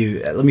ask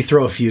you. Let me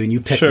throw a few, and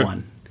you pick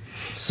one.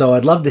 So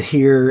I'd love to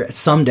hear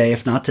someday,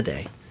 if not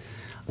today,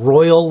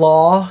 royal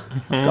law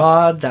of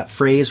God, that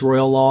phrase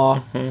royal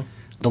law,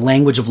 the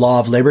language of law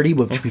of liberty,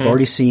 which we've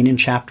already seen in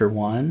chapter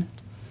 1,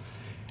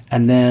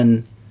 and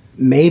then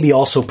maybe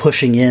also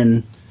pushing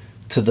in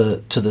to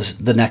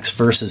the next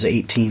verses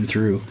 18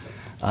 through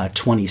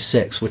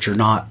 26, which are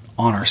not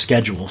on our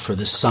schedule for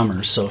this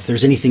summer. So if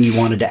there's anything you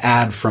wanted to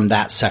add from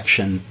that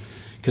section,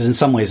 because in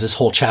some ways this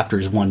whole chapter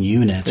is one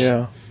unit.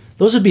 Yeah.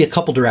 Those would be a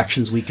couple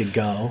directions we could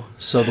go.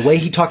 So the way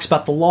he talks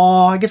about the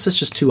law, I guess it's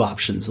just two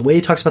options. The way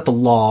he talks about the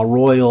law,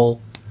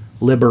 royal,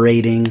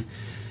 liberating,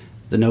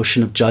 the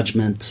notion of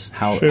judgment,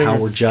 how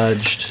we're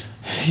judged.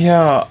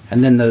 Yeah.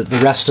 And then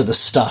the rest of the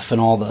stuff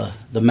and all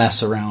the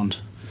mess around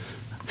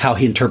how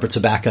he interprets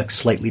Habakkuk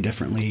slightly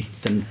differently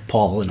than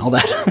Paul and all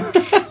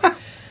that.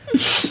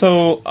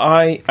 So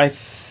I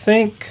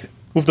think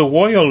with the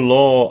royal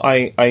law,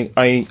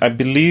 I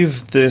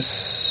believe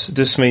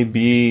this may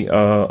be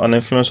an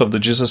influence of the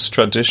Jesus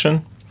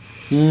tradition.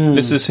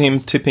 This is him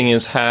tipping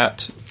his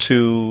hat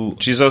to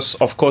Jesus.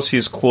 Of course,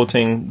 he's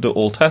quoting the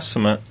Old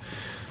Testament,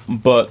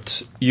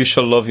 but you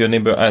shall love your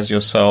neighbor as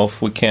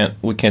yourself. We can't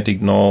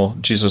ignore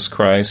Jesus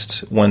Christ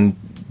when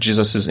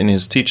Jesus is in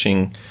his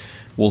teaching.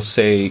 Will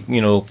say,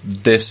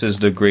 this is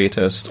the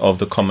greatest of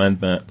the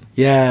commandment.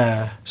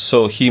 Yeah.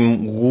 So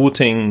him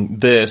rooting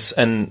this,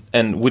 and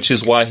which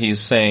is why he's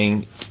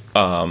saying,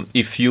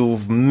 if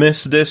you've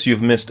missed this,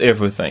 you've missed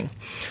everything.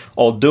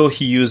 Although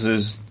he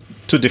uses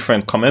two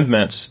different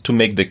commandments to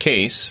make the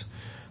case,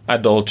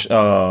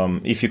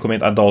 if you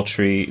commit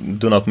adultery,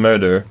 do not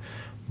murder.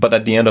 But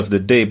at the end of the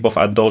day, both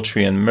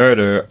adultery and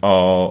murder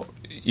are,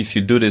 if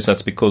you do this,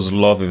 that's because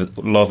love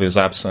is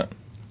absent.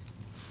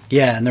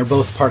 Yeah, and they're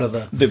both part of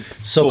the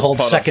so-called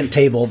second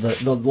table,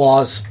 the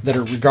laws that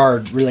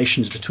regard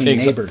relations between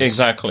neighbors.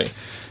 Exactly.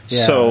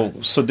 Yeah.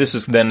 So this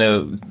is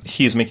then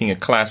he's making a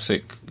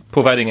classic,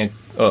 providing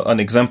an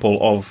example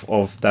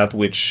of that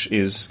which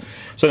is.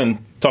 So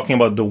then talking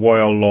about the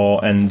royal law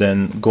and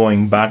then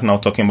going back now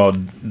talking about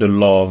the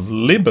law of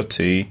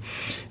liberty,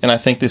 and I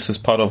think this is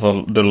part of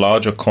the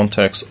larger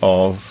context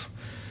of,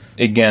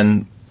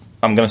 again,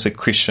 I'm going to say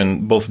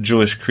Christian, both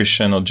Jewish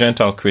Christian or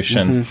Gentile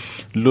Christians,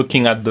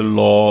 looking at the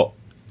law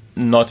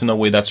not in a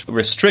way that's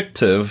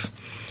restrictive,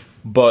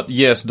 but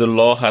yes, the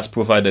law has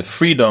provided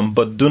freedom,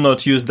 but do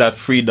not use that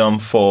freedom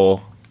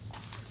for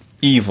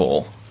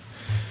evil.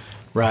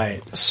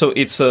 Right. So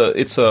it's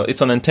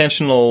an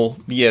intentional,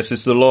 yes,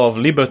 it's the law of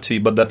liberty,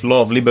 but that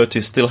law of liberty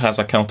still has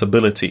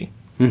accountability.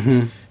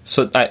 Mm-hmm.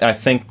 So I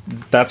think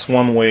that's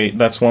one way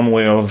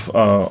of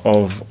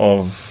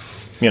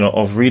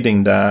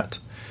reading that.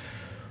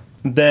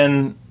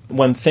 Then,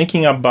 when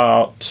thinking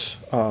about...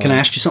 Can I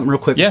ask you something real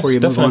quick before you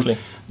move definitely.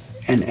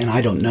 on? And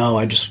I don't know,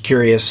 I'm just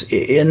curious.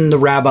 In the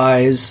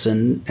rabbis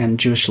and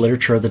Jewish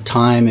literature of the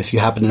time, if you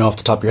happen to know off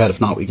the top of your head,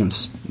 if not, we can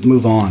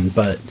move on.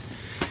 But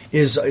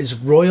is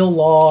royal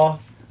law,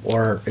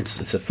 or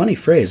it's a funny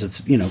phrase,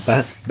 it's,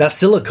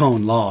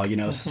 basilicone law,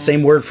 it's the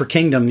same word for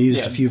kingdom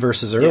used a few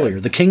verses earlier.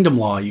 The kingdom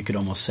law, you could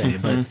almost say.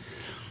 But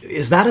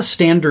is that a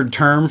standard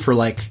term for,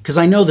 because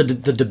I know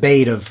the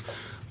debate of,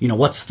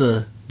 what's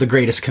the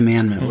greatest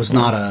commandment was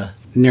not a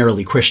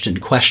narrowly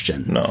Christian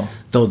question. No.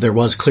 Though there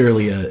was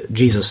clearly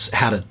Jesus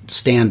had a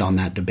stand on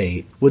that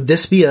debate. Would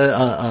this be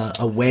a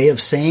way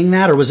of saying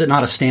that, or was it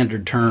not a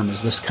standard term?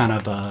 Is this kind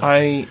of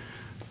a...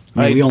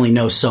 we only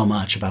know so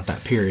much about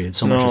that period.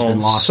 So much has been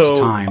lost to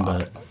time,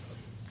 but...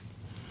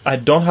 I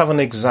don't have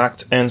an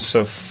exact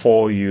answer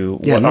for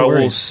you. Yeah, what no I worries.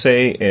 will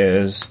say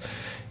is,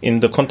 in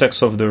the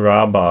context of the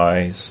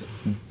rabbis,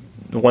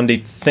 when they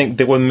think,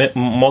 there were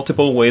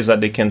multiple ways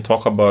that they can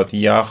talk about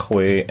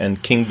Yahweh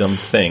and kingdom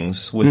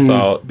things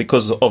without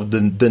because of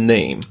the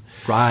name.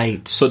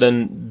 Right. So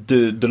then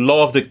the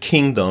law of the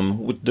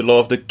kingdom, with the law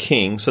of the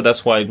king. So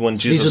that's why when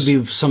Jesus, these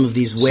would be some of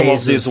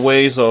these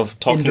ways of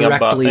talking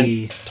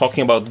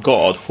about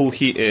God, who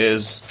He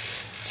is.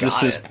 So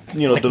this is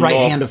like the right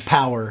law, hand of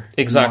power.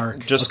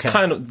 Exactly. Just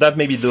kind of that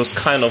may be those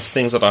kind of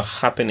things that are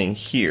happening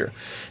here.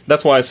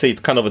 That's why I say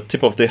it's kind of a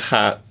tip of the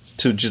hat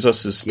to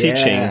Jesus'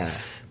 teaching.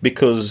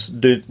 Because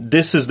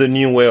this is the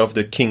new way of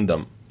the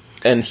kingdom.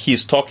 And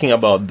he's talking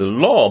about the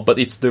law, but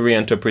it's the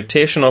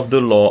reinterpretation of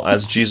the law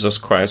as Jesus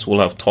Christ will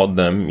have taught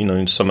them,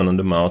 in Sermon on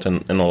the Mount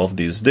and all of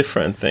these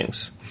different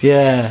things.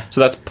 Yeah.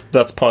 So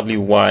that's partly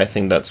why I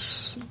think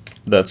that's.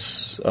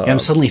 I'm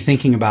suddenly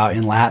thinking about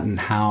in Latin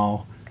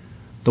how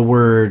the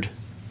word,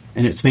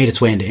 and it's made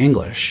its way into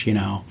English,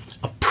 a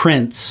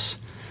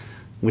prince,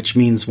 which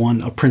means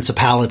a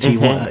principality.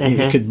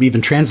 It could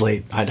even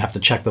translate, I'd have to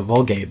check the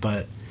Vulgate,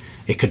 but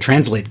it could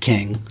translate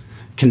king,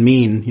 can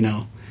mean,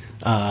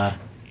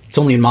 it's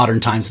only in modern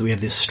times that we have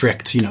this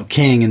strict,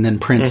 king, and then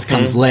prince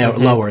comes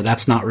lower.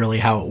 That's not really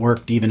how it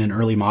worked, even in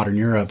early modern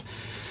Europe.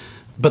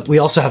 But we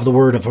also have the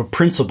word of a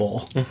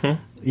principle,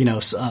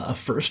 a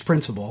first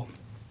principle.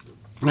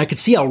 And I could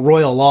see how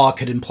royal law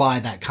could imply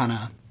that kind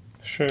of,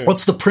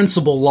 what's the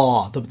principal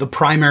law, the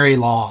primary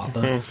law,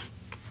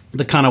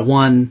 the kind of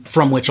one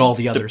from which all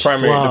the others flow.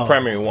 The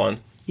primary one.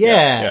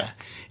 Yeah.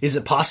 Is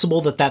it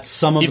possible that that's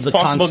some of It's the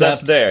possible concept?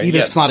 that's there, Even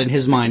yeah. if it's not in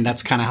his mind,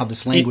 that's kind of how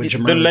this language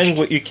emerged. The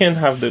language, you can't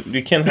have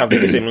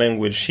the same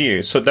language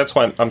here. So that's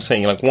why I'm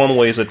saying, like, one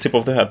way is a tip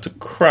of the hat to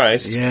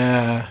Christ.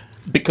 Yeah.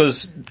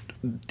 Because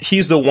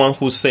he's the one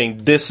who's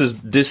saying this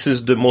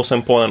is the most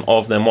important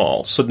of them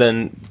all. So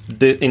then,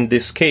 in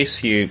this case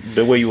here,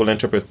 the way you will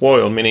interpret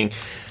royal, meaning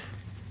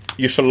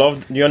you shall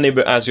love your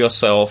neighbor as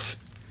yourself,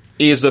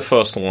 is the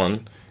first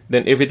one.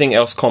 Then everything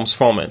else comes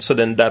from it. So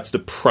then that's the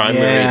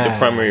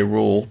primary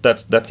rule.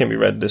 That can be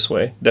read this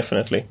way,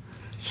 definitely.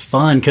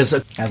 Fun, because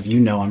as you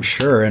know, I'm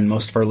sure, and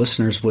most of our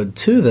listeners would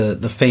too,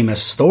 the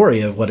famous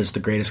story of what is the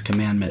greatest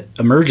commandment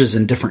emerges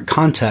in different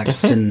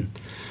contexts in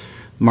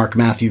Mark,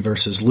 Matthew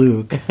versus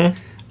Luke.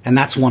 And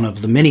that's one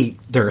of the many,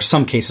 there are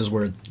some cases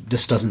where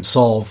this doesn't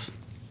solve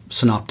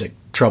synoptic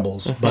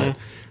troubles, but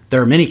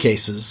there are many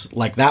cases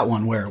like that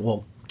one where,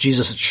 well,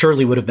 Jesus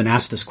surely would have been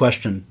asked this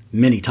question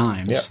many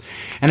times. Yeah.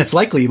 And it's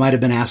likely he might have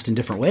been asked in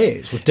different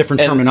ways, with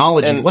different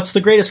terminology. and- What's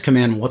the greatest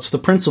commandment? What's the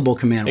principal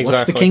commandment?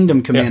 What's the Exactly.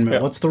 kingdom commandment?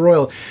 Yeah. What's the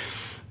royal,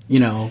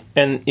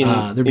 And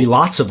there'd be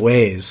lots of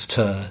ways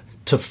to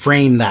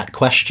frame that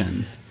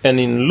question. And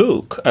in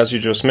Luke, as you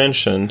just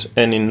mentioned,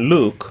 and in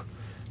Luke,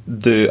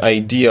 the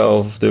idea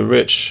of the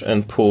rich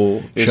and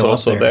poor is Show up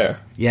also there.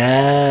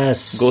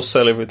 Yes. Go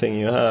sell everything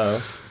you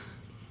have.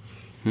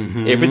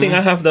 Everything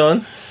I have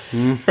done,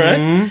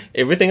 right?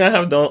 Everything I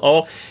have done,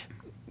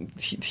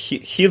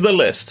 here's the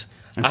list.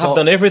 I have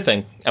done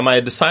everything. Am I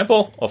a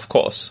disciple? Of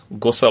course.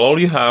 Go sell all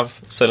you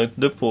have, sell it to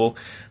the poor,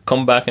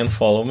 come back and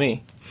follow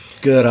me.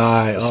 Good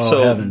eye. Oh,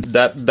 So heavens.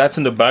 that's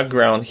in the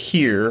background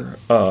here,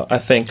 I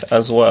think,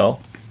 as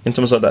well, in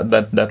terms of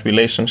that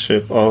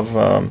relationship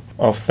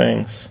of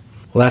things.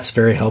 Well, that's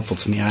very helpful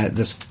to me.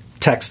 This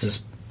text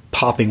is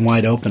popping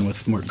wide open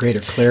with more greater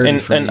clarity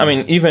for And me. I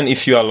mean, even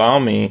if you allow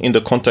me, in the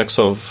context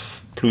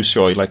of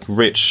plusioi, like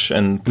rich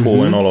and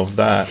poor and all of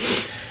that,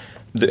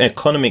 the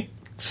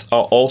economics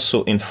are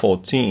also in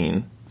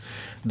 14.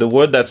 The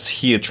word that's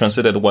here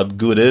translated, what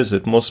good is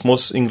it?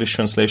 Most English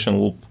translation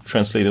will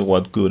translate it,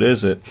 what good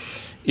is it?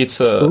 It's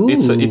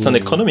an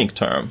economic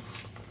term.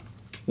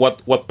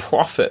 What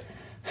profit?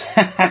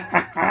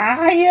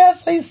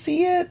 Yes, I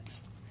see it.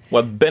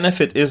 What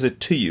benefit is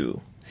it to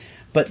you?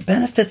 But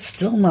benefit's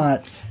still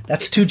not,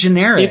 that's too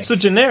generic. It's a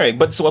generic,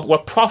 but it's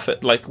what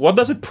profit? Like, what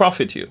does it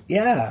profit you?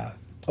 Yeah.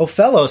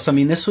 Ophelos, I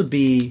mean, this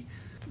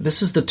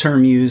is the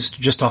term used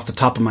just off the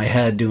top of my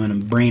head doing a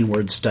brain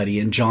word study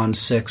in John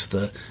 6,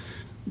 the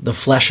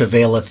flesh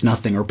availeth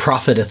nothing or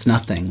profiteth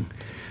nothing.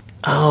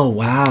 Oh,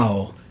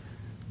 wow.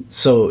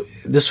 So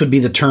this would be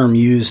the term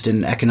used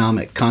in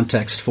economic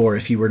context for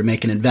if you were to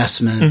make an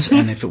investment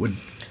and if it would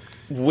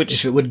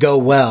go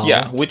well.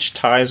 Yeah, which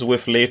ties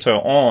with later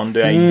on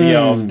the idea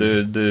of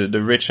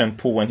the rich and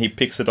poor when he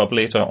picks it up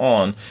later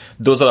on.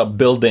 Those are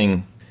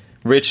building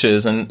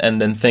riches and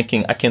then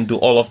thinking, I can do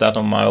all of that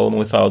on my own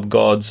without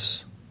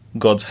God's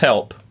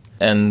help.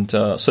 And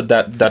so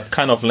that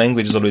kind of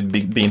language is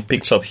already being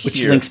picked up here.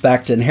 Which links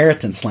back to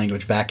inheritance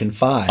language back in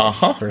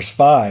 5, verse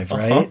 5,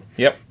 right?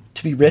 Yep.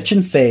 To be rich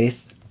in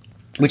faith,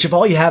 which if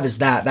all you have is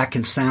that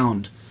can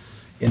sound,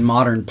 in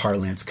modern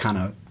parlance, kind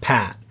of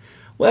pat.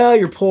 Well,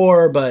 you're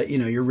poor, but,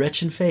 you're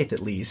rich in faith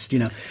at least,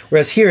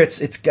 Whereas here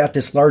it's got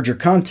this larger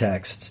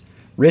context.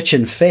 Rich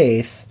in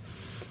faith,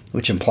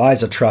 which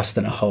implies a trust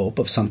and a hope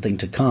of something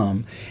to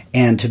come,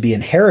 and to be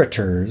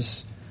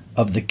inheritors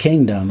of the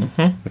kingdom,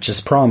 which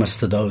is promised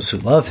to those who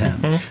love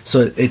him.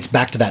 So it's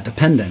back to that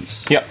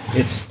dependence. Yep.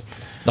 It's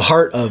the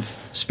heart of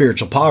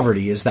spiritual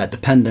poverty is that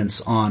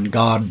dependence on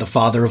God, the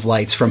Father of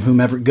lights, from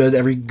whom every good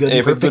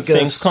and perfect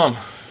things come.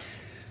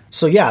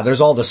 So yeah, there's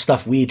all the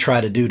stuff we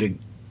try to do to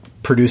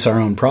produce our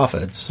own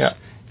profits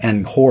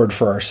and hoard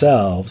for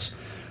ourselves.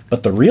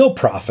 But the real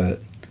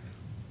profit,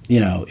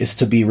 is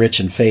to be rich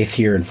in faith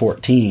here in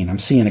 14. I'm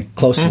seeing a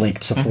close link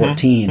to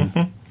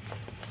 14.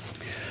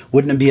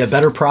 Wouldn't it be a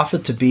better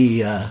profit to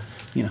be,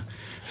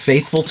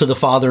 faithful to the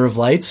Father of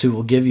lights who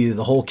will give you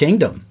the whole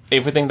kingdom?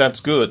 Everything that's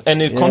good.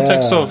 And in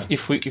context of,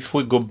 if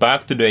we go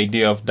back to the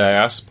idea of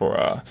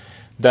diaspora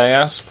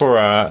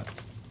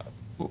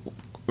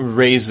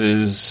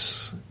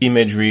raises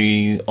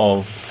imagery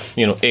of,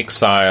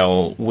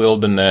 exile,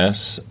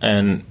 wilderness,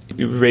 and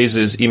it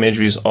raises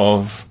imageries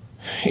of,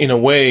 in a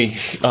way,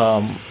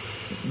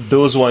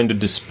 those who are in the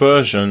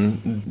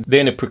dispersion,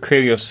 they're in a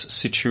precarious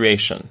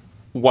situation.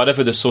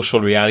 Whatever the social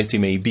reality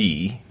may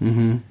be,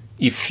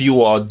 if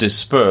you are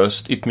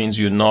dispersed, it means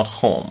you're not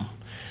home.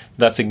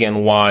 That's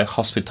again why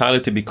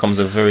hospitality becomes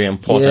a very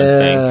important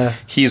thing.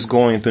 He's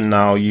going to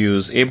now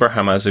use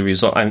Abraham as a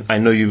result. I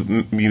know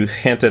you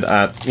hinted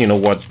at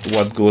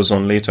what goes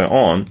on later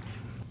on.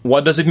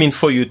 What does it mean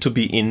for you to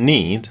be in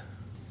need,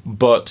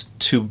 but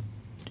to,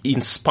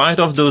 in spite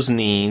of those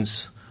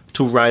needs,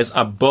 to rise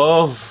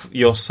above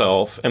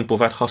yourself and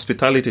provide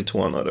hospitality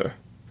to another?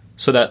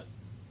 So that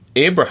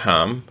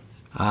Abraham,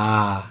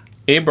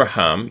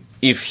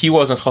 if he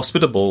wasn't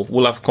hospitable,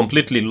 will have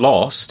completely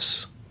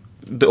lost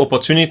the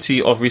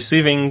opportunity of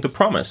receiving the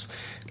promise.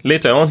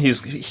 later on,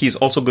 he's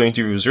also going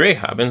to use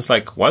Rahab. And it's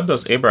like, what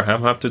does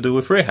Abraham have to do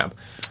with Rahab?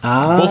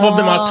 Both of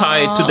them are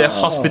tied to their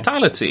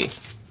hospitality.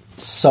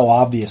 So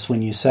obvious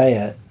when you say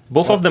it.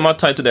 Both of them are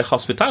tied to their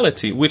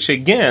hospitality, which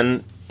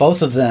again...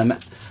 Both of them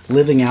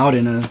living out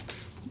in a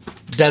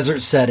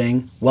desert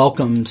setting,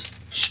 welcomed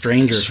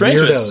strangers,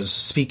 weirdos,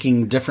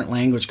 speaking different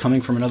language,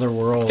 coming from another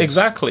world.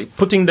 Exactly.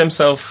 Putting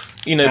themselves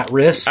at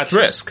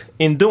risk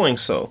in doing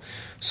so.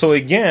 So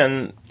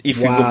again, if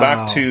we go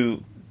back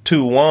to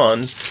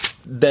 2:1,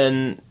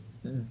 then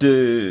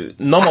the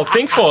normal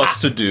thing for us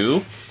to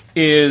do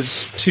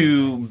is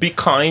to be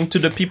kind to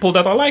the people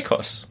that are like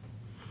us.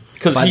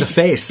 By the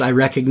face, I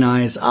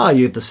recognize,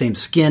 you have the same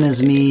skin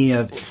as me.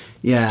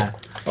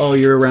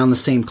 You're around the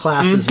same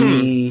class as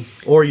me.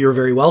 Or you're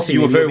very wealthy.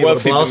 You were very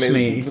wealthy.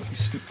 Me.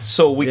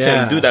 So we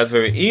can do that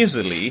very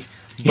easily.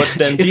 But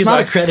then it's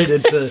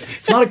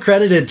not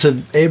accredited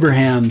to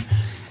Abraham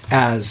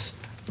as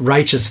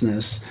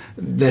righteousness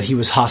that he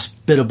was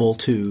hospitable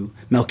to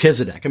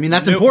Melchizedek. I mean,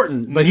 that's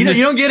important, but you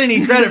don't get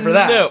any credit for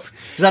that. Because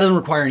that doesn't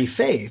require any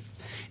faith.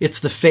 It's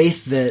the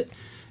faith that...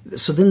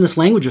 So then this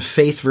language of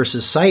faith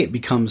versus sight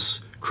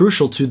becomes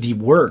crucial to the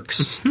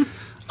works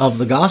of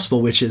the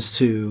gospel, which is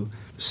to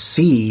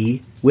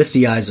see with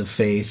the eyes of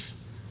faith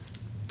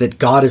that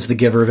God is the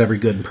giver of every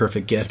good and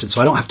perfect gift. And so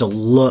I don't have to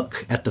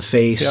look at the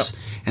face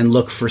and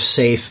look for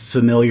safe,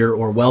 familiar,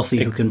 or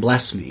wealthy who can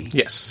bless me.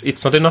 Yes.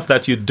 It's not enough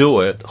that you do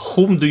it.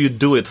 Whom do you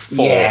do it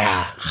for?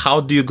 Yeah. How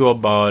do you go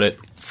about it?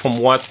 From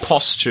what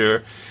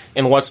posture?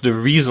 And what's the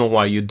reason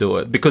why you do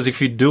it? Because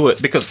if you do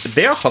it... Because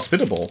they are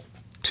hospitable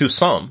to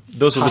some.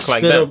 Those who look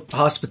like them.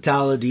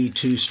 Hospitality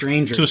to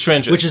strangers. To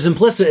strangers. Which is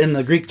implicit in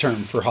the Greek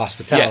term for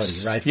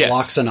hospitality, right?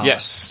 Philoxenos.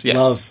 Yes.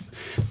 Love,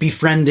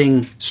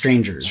 befriending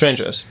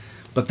strangers.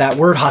 But that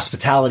word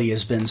hospitality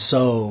has been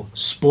so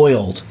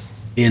spoiled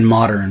in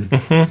modern,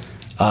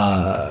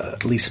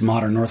 at least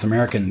modern North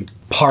American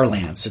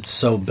parlance. It's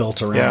so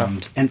built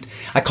around. And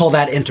I call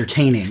that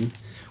entertaining,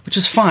 which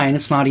is fine.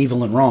 It's not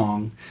evil and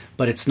wrong,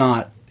 but it's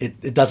not...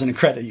 It doesn't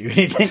accredit you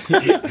anything.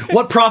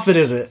 What profit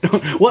is it?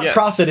 What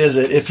profit is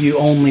it if you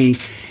only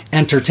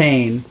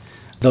entertain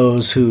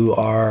those who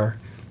are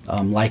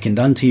likened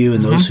unto you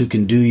and those who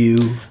can do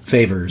you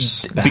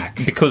favors back?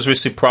 Because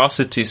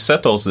reciprocity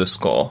settles the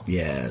score.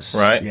 Yes.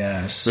 Right?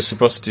 Yes.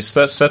 Reciprocity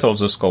settles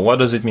the score. What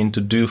does it mean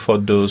to do for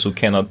those who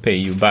cannot pay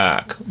you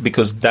back?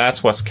 Because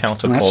that's what's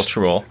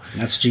countercultural.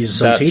 That's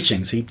Jesus' own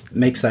teachings. He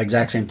makes that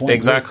exact same point.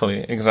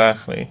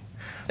 Exactly.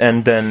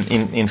 And then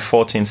in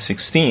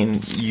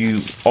 14:16,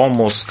 you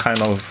almost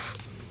kind of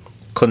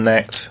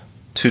connect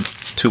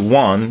to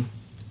one,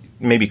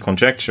 maybe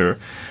conjecture,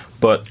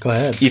 but go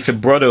ahead. If a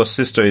brother or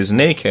sister is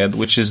naked,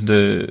 which is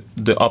the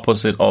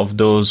opposite of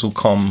those who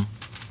come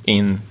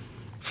in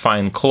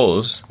fine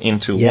clothes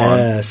into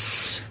one,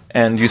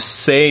 and you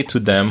say to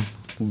them,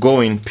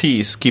 "Go in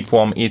peace, keep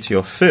warm, eat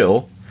your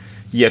fill,"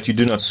 yet you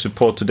do not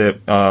supply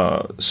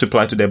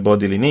to their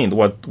bodily need.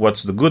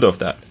 What's the good of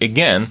that?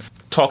 Again,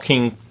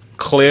 talking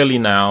clearly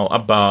now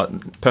about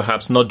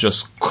perhaps not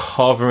just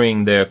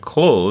covering their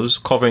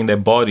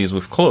bodies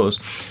with clothes,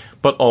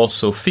 but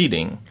also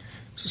feeding.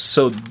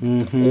 So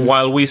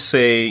while we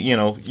say,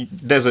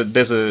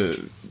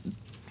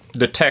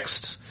 the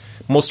text,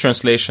 most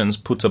translations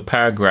put a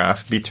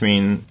paragraph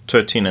between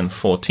 13 and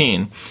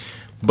 14,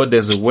 but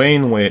there's a way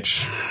in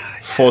which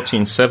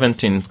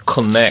 14:17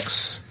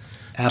 connects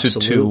to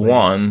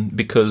 2:1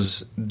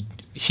 because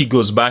he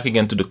goes back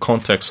again to the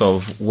context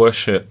of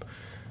worship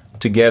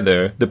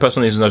together. The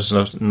person is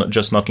not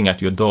just knocking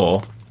at your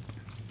door,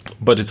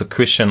 but it's a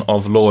Christian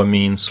of lower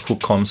means who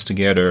comes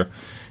together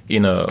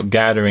in a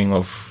gathering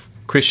of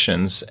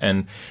Christians,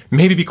 and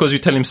maybe because you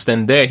tell him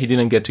stand there, he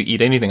didn't get to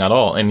eat anything at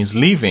all, and he's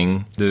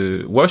leaving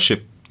the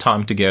worship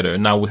time together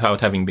now without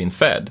having been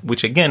fed,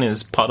 which again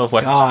is part of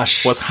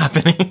what's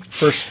happening.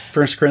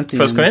 First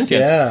Corinthians.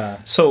 Yeah.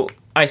 So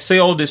I say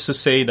all this to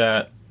say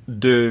that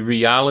the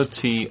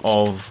reality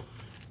of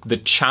the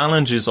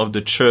challenges of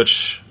the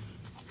church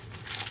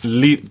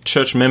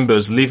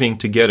members living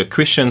together,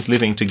 Christians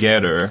living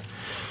together,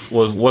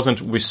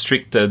 wasn't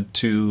restricted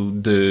to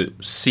the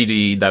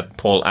city that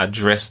Paul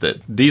addressed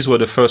it. These were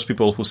the first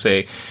people who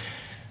say,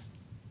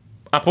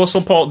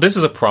 Apostle Paul, this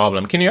is a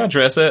problem. Can you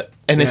address it?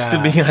 And it's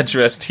still being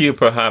addressed here,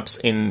 perhaps,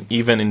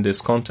 even in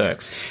this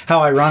context.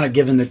 How ironic,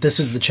 given that this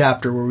is the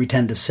chapter where we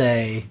tend to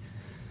say,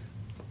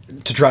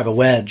 to drive a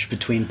wedge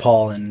between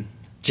Paul and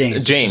James.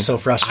 Which is so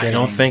frustrating. I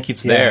don't think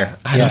it's there.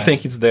 I don't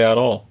think it's there at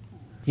all.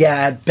 Yeah,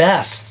 at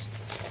best...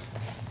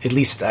 At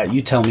least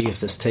you tell me if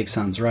this take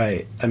sounds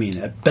right. I mean,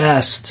 at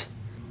best,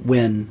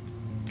 when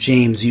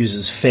James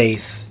uses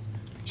faith,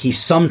 he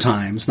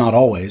sometimes, not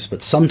always,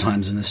 but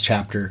sometimes in this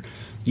chapter,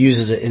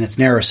 uses it in its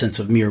narrow sense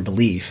of mere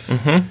belief.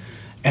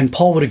 And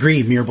Paul would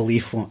agree mere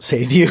belief won't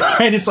save you,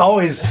 right? It's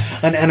always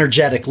an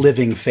energetic,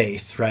 living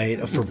faith,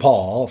 right? For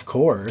Paul, of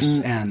course.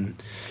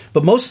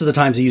 But most of the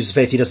times he uses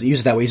faith, he doesn't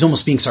use it that way. He's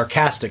almost being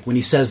sarcastic when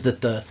he says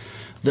that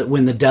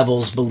when the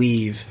devils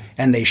believe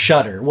and they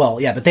shudder.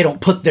 Well, yeah, but they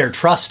don't put their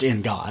trust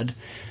in God.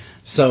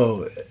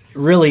 So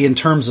really, in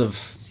terms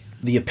of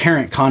the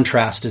apparent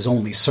contrast is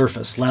only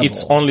surface level.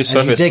 It's only surface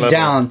level. As you dig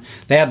down,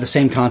 they have the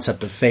same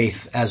concept of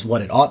faith as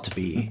what it ought to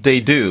be.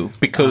 They do,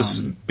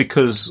 because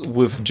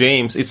with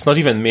James, it's not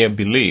even mere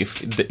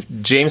belief.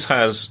 James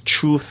has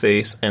true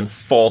faith and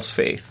false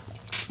faith.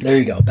 There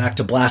you go. Back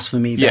to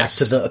blasphemy, back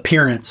to the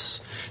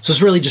appearance. So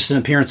it's really just an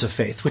appearance of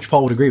faith, which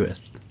Paul would agree with.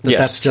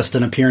 That's just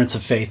an appearance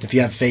of faith. If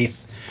you have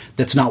faith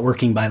that's not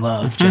working by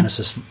love,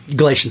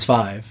 Galatians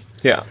 5.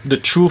 Yeah, the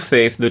true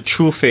faith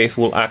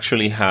will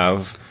actually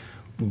have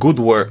good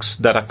works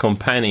that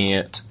accompany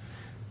it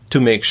to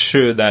make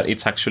sure that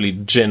it's actually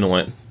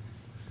genuine.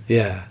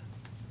 Yeah.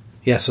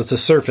 Yeah, so it's a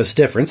surface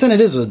difference. And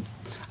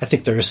I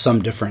think there is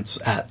some difference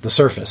at the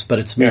surface, but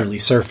it's merely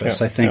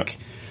surface. I think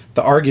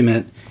the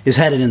argument is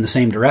headed in the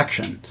same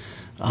direction.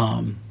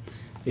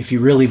 If you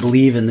really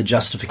believe in the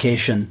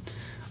justification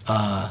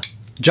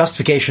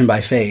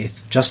by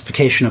faith,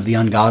 justification of the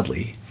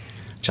ungodly,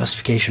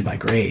 justification by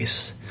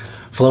grace,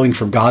 flowing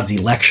from God's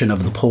election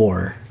of the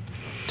poor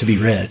to be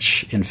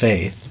rich in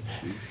faith,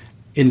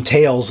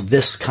 entails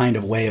this kind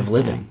of way of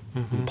living.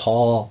 Mm-hmm.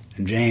 Paul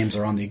and James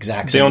are on the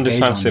exact same page.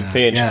 They're on the same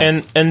page.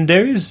 Yeah. And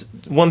there is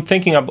one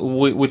thinking about,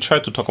 we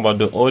tried to talk about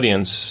the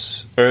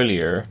audience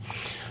earlier.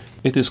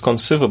 It is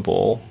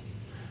conceivable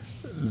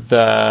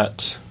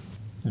that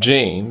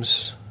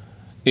James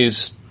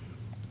is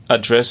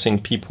addressing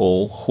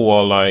people who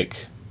are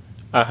like,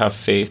 I have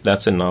faith,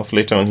 that's enough.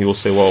 Later on he will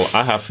say, well,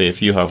 I have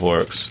faith, you have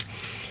works.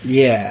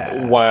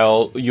 Yeah.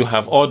 While you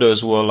have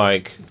others who are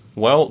like,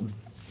 well,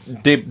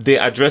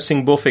 they're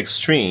addressing both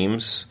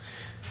extremes,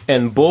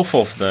 and both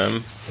of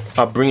them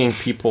are bringing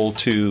people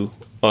to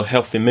a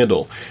healthy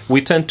middle.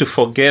 We tend to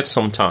forget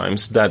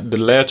sometimes that the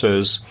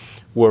letters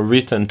were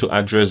written to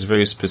address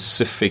very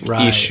specific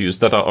issues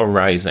that are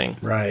arising.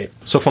 Right.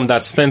 So from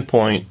that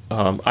standpoint,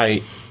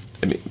 my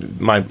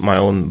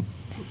own,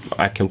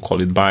 I can call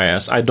it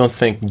bias. I don't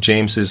think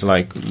James is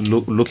like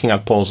looking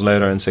at Paul's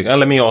letter and saying,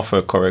 let me offer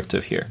a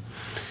corrective here.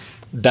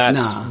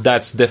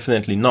 That's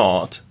definitely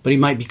not. But he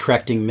might be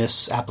correcting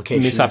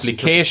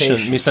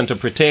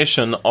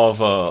misinterpretation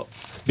of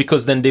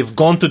because then they've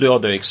gone to the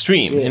other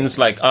extreme, and it's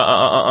like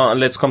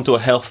let's come to a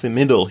healthy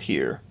middle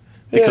here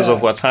because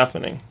of what's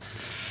happening.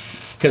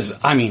 Because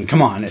I mean,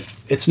 come on,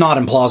 it's not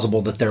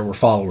implausible that there were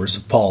followers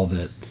of Paul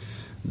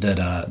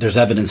that there's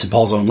evidence in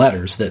Paul's own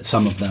letters that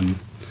some of them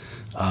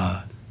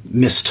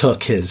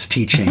mistook his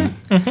teaching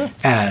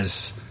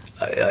as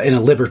in a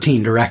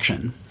libertine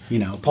direction. You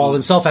know, Paul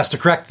himself has to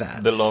correct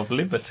that. The law of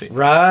liberty.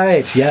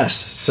 Right, yes.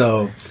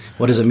 So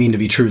what does it mean to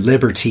be true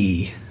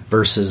liberty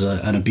versus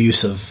an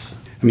abuse of...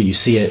 I mean, you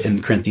see it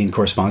in Corinthian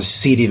correspondence. You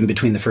see it even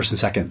between the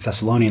 1st and 2nd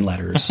Thessalonian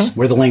letters,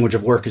 where the language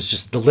of work is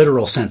just the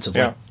literal sense of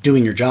like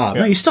doing your job.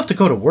 No, you still have to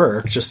go to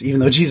work, just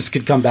even though Jesus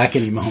could come back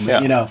any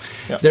moment, you know.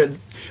 But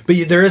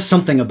there is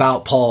something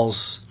about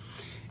Paul's...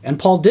 And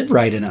Paul did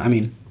write in it. I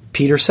mean,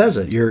 Peter says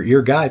it.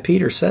 Your guy,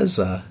 Peter, says...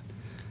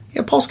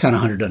 Paul's kind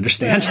of hard to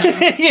understand.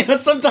 You know,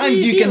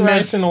 sometimes you can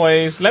miss in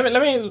ways. Let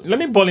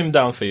me boil him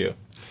down for you.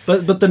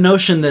 But the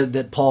notion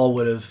that Paul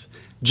would have,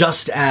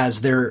 just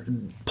as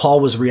Paul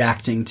was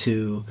reacting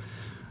to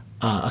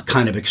a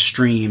kind of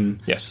extreme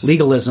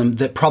legalism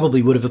that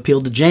probably would have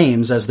appealed to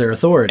James as their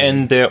authority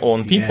and their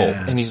own people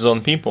and his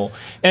own people.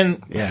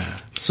 And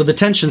so the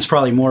tension's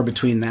probably more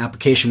between the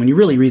application. When you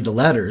really read the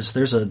letters,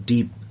 there's a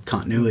deep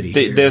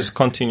continuity. There's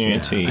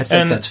continuity. I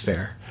think that's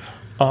fair.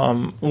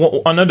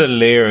 Another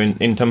layer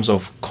in terms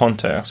of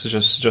context,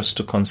 just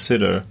to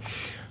consider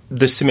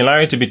the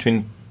similarity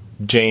between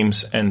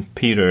James and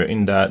Peter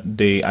in that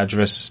they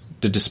address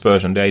the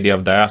dispersion, the idea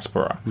of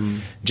diaspora.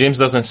 James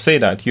doesn't say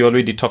that. You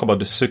already talk about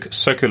the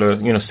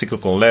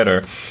cyclical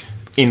letter.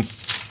 In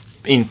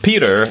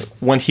Peter,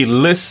 when he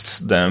lists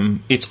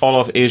them, it's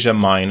all of Asia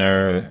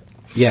Minor,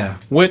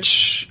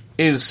 which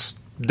is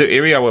the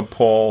area where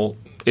Paul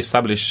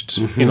established,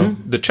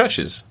 the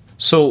churches.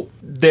 So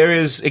there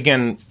is,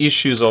 again,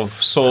 issues of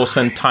source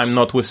and time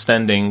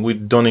notwithstanding. We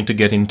don't need to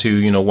get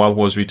into, what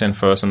was written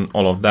first and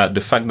all of that.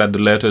 The fact that the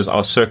letters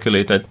are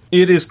circulated,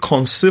 it is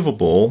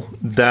conceivable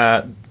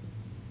that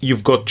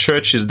you've got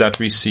churches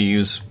that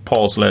receives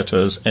Paul's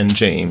letters and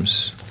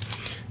James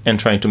and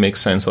trying to make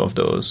sense of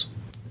those.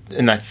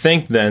 And I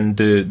think then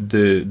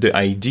the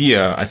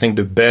idea, I think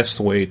the best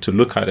way to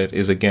look at it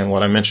is, again,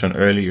 what I mentioned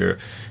earlier,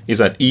 is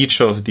that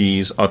each of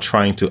these are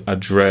trying to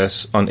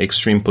address an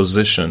extreme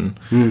position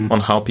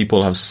on how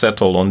people have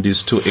settled on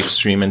these two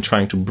extremes and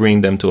trying to bring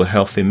them to a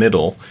healthy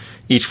middle,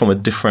 each from a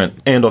different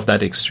end of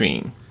that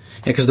extreme.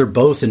 Yeah, because they're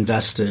both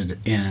invested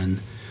in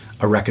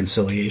a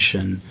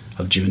reconciliation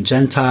of Jew and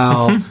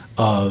Gentile,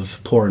 of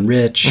poor and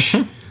rich,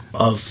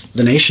 of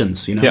the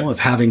nations, of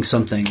having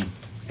something...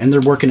 And they're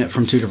working it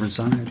from two different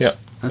sides. Yeah,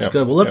 that's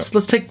good. Well,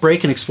 let's take a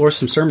break and explore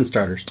some sermon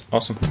starters.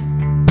 Awesome.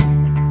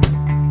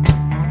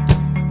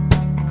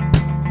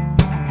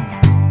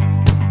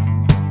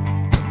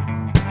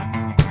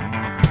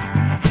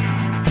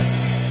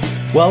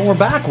 Well, we're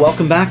back.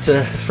 Welcome back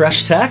to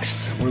Fresh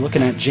Text. We're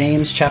looking at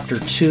James chapter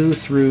 2,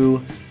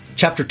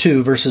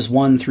 verses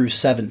 1 through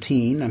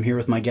 17. I'm here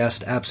with my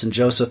guest, Abson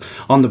Joseph.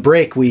 On the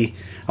break, I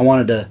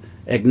wanted to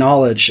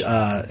acknowledge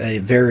a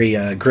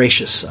very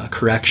gracious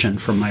correction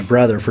from my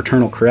brother.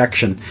 Fraternal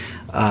correction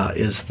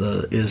is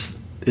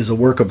a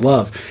work of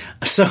love.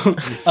 So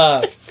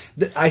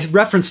I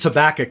referenced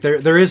Habakkuk.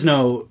 There is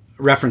no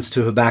reference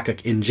to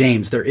Habakkuk in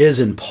James. There is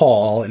in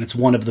Paul, and it's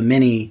one of the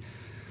many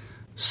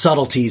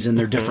subtleties in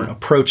their different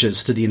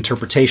approaches to the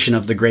interpretation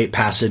of the great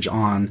passage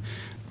on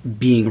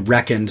being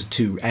reckoned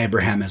to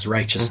Abraham as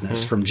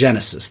righteousness from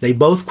Genesis. They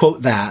both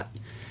quote that.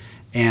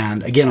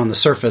 And again, on the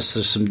surface,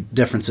 there's some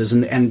differences.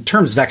 And in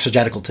terms of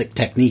exegetical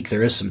technique,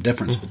 there is some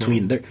difference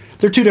between...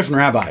 They're two different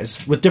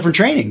rabbis with different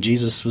training.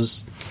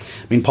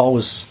 Paul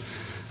was,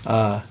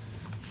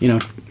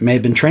 may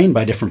have been trained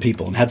by different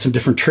people and had some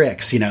different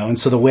tricks, And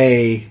so the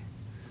way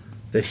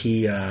that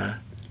he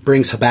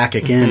brings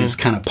Habakkuk in is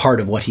kind of part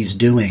of what he's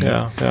doing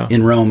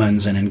in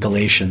Romans and in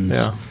Galatians.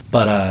 Yeah.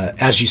 But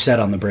as you said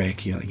on the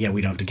break, we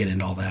don't have to get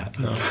into all that.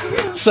 No.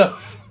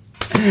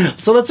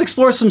 So let's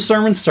explore some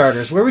sermon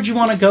starters. Where would you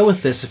want to go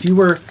with this? If you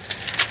were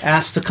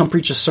asked to come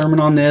preach a sermon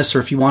on this, or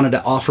if you wanted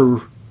to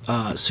offer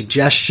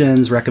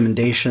suggestions,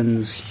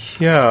 recommendations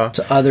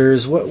to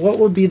others, what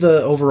would be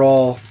the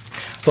overall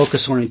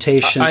focus,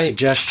 orientation,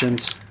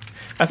 suggestions?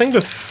 I think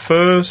the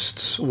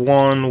first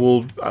one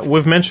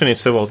we've mentioned it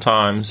several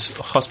times,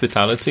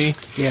 hospitality.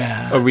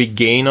 Yeah. A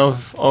regain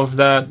of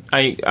that.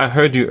 I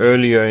heard you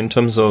earlier in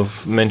terms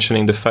of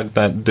mentioning the fact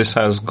that this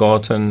has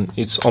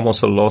it's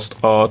almost a lost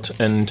art,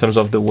 and in terms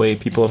of the way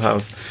people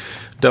have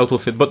dealt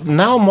with it. But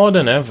now more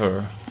than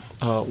ever,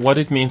 what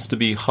it means to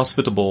be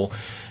hospitable,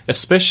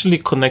 especially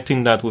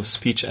connecting that with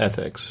speech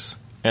ethics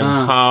and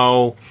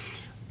how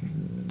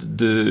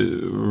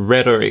the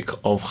rhetoric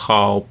of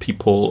how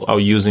people are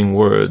using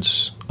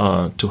words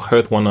to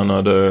hurt one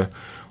another,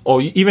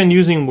 or even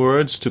using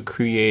words to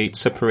create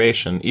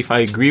separation. If I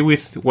agree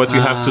with what you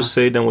have to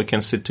say, then we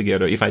can sit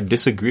together. If I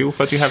disagree with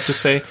what you have to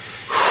say,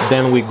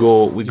 then we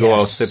go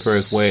our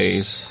separate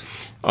ways.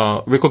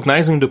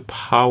 Recognizing the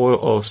power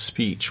of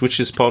speech, which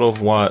is part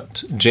of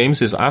what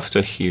James is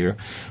after here.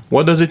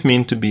 What does it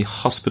mean to be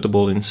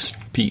hospitable in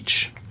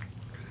speech?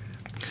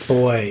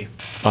 Boy.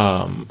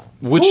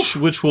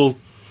 Which will,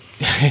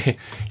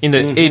 in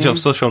the age of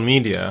social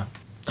media,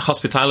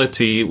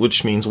 hospitality,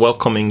 which means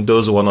welcoming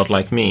those who are not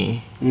like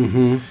me,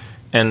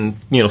 and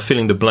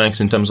filling the blanks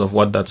in terms of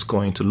what that's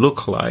going to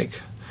look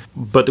like.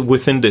 But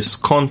within this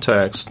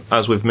context,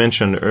 as we've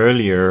mentioned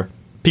earlier,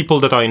 people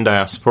that are in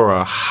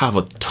diaspora have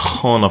a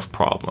ton of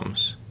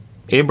problems.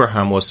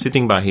 Abraham was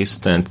sitting by his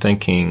tent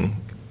thinking,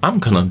 I'm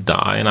gonna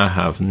die and I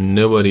have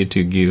nobody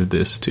to give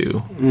this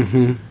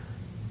to.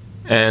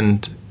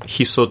 And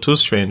he saw two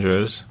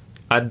strangers.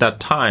 At that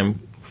time,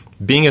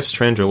 being a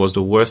stranger was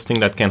the worst thing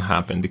that can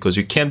happen, because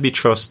you can't be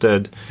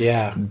trusted.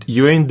 Yeah.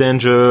 You're in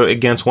danger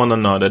against one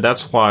another.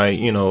 That's why,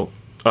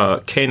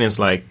 Cain is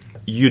like,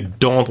 you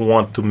don't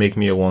want to make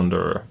me a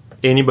wanderer.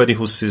 Anybody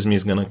who sees me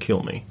is going to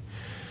kill me.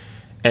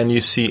 And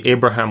you see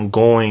Abraham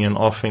going and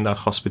offering that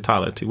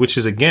hospitality, which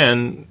is,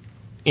 again,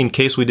 in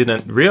case we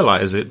didn't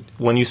realize it,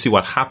 when you see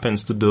what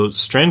happens to those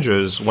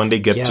strangers when they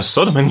get to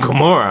Sodom and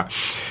Gomorrah.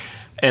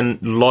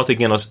 And Lot,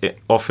 again, was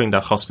offering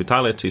that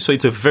hospitality. So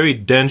it's a very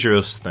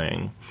dangerous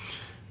thing.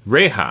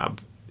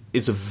 Rahab,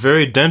 it's a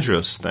very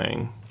dangerous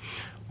thing.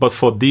 But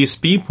for these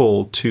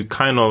people to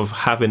kind of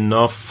have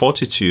enough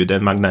fortitude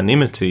and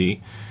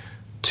magnanimity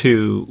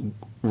to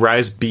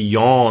rise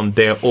beyond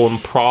their own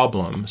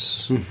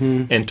problems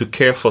and to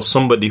care for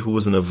somebody who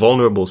is in a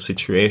vulnerable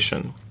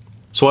situation.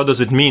 So what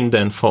does it mean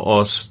then for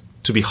us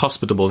to be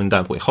hospitable in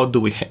that way? How do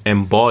we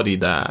embody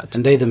that?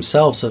 And they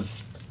themselves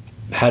have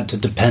had to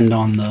depend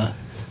on the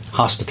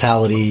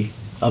hospitality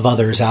of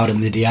others out in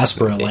the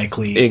diaspora,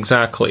 likely.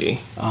 Exactly.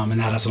 And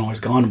that hasn't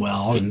always gone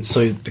well. And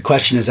so the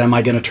question is, am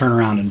I going to turn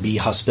around and be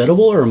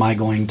hospitable, or am I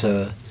going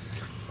to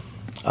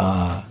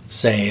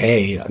say,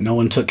 hey, no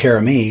one took care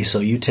of me, so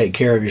you take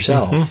care of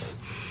yourself?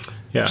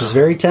 Yeah. Which is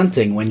very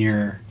tempting when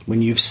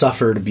you've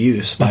suffered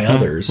abuse by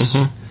others.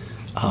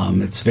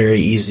 It's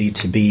very easy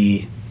to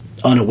be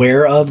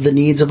unaware of the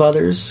needs of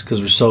others because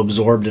we're so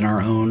absorbed in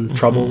our own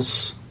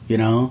troubles,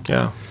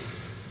 Yeah.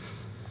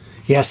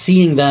 Yeah,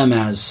 seeing them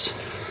as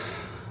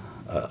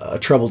a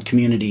troubled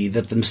community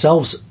that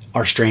themselves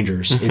are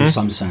strangers in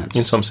some sense.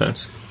 In some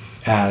sense.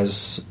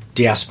 As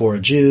diaspora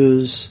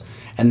Jews,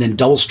 and then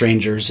double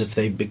strangers if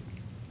they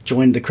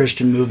joined the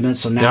Christian movement.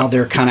 So now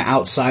they're kind of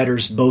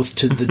outsiders both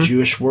to the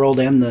Jewish world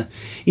and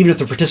even if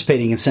they're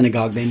participating in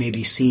synagogue, they may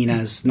be seen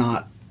as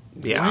not.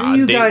 Yeah,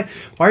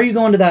 why are you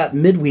going to that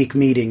midweek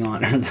meeting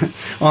on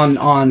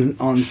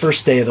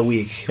first day of the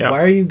week? Yeah.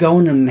 Why are you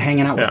going and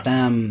hanging out with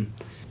them?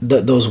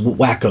 Those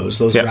wackos,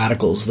 those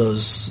radicals,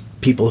 those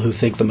people who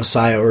think the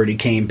Messiah already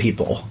came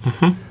people.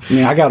 I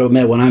mean, I got to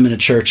admit, when I'm in a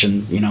church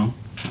and,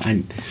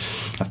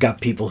 I've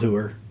got people who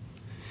are,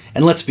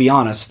 and let's be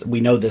honest, we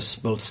know this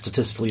both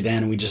statistically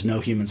then, and we just know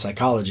human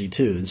psychology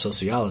too, and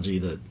sociology,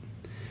 that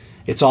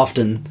it's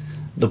often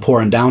the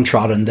poor and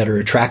downtrodden that are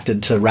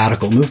attracted to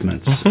radical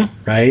movements,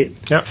 right?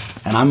 Yep.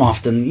 And I'm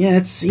often,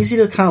 it's easy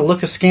to kind of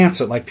look askance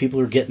at like people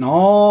who are getting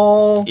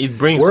all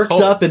worked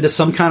hope. up into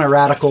some kind of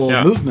radical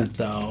movement,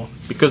 though.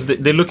 Because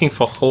they're looking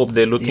for hope.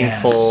 They're looking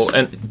for,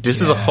 and this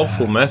is a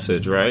hopeful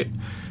message, right?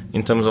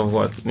 In terms of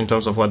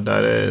what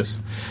that is.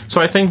 So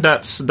I think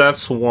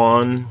that's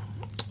one.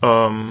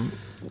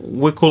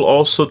 We could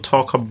also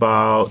talk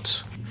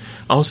about.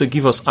 Also,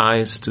 give us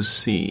eyes to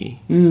see.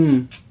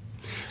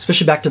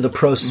 Especially back to the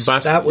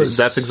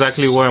That's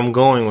exactly where I'm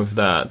going with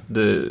that.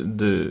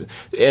 The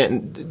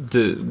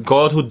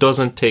God who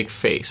doesn't take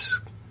face.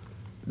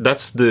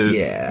 That's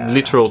the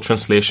literal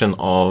translation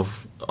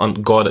of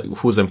God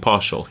who's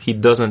impartial. He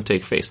doesn't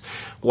take face.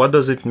 What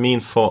does it mean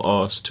for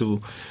us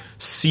to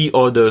see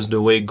others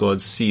the way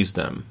God sees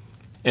them,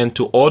 and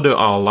to order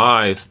our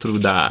lives through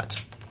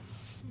that?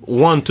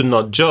 One, to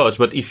not judge,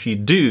 but if you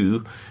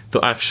do,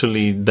 to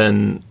actually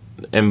then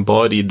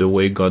embody the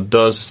way God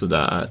does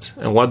that.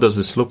 And what does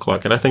this look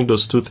like? And I think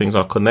those two things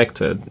are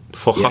connected.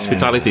 For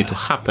hospitality to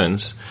happen,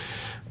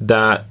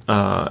 that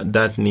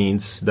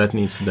needs to then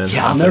happen.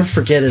 I'll never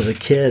forget as a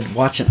kid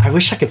watching. I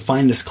wish I could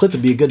find this clip.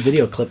 It'd be a good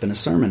video clip in a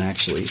sermon,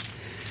 actually.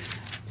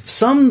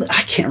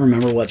 I can't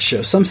remember what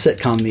show, some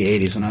sitcom in the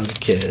 80s when I was a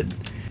kid.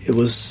 It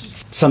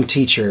was some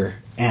teacher,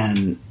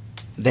 and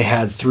they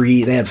had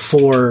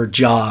 4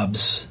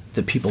 jobs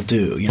that people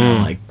do,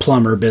 like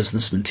plumber,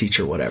 businessman,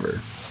 teacher, whatever.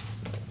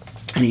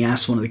 And he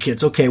asked one of the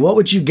kids, okay, what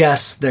would you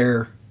guess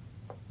their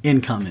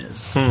income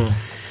is?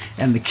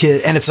 And the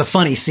kid, and it's a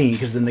funny scene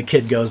because then the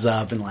kid goes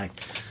up and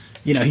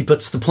he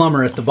puts the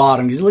plumber at the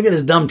bottom. He's, look at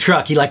his dumb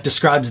truck. He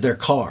describes their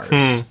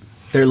cars.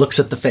 There looks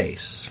at the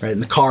face, right?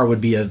 And the car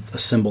would be a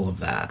symbol of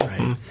that,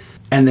 right?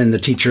 And then the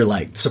teacher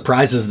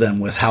surprises them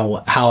with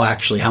how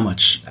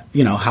much,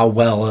 how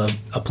well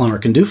a plumber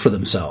can do for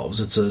themselves.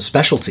 It's a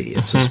specialty.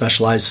 It's a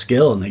specialized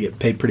skill, and they get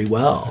paid pretty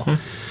well.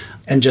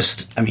 And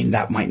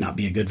that might not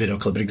be a good video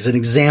clip, but it's an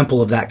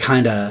example of that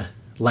kind of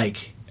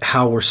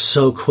how we're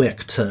so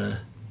quick to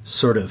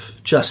sort of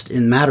just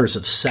in matters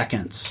of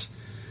seconds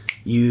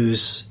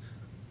use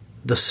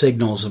the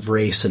signals of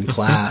race and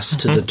class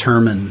to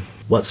determine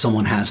what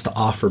someone has to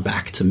offer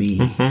back to me.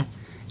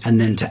 And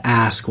then to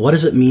ask, what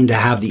does it mean to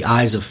have the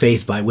eyes of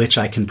faith by which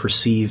I can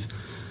perceive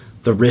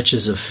the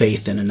riches of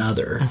faith in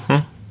another,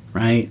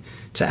 right?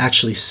 To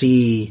actually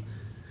see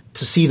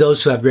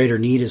those who have greater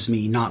need as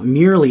me, not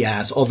merely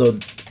as, although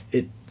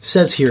it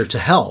says here to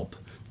help,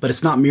 but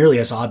it's not merely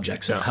as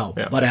objects of help,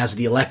 but as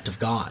the elect of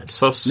God.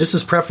 This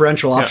is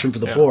preferential option for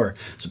the poor.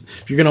 So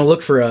if you're going to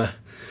look for a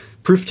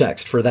proof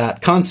text for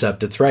that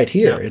concept, it's right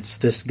here. It's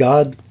this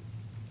God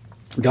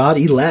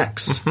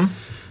elects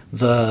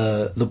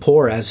the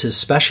poor as his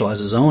special, as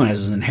his own, as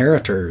his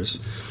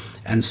inheritors.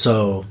 And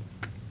so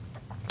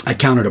I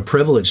count it a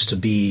privilege to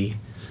be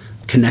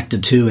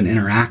connected to and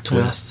interact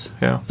with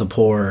the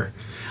poor.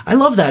 I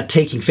love that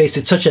taking face.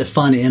 It's such a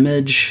fun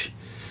image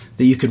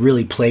that you could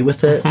really play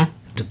with it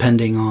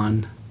depending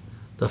on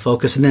the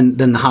focus. And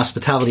then the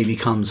hospitality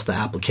becomes the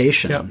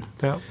application.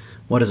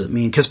 What does it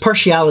mean? Because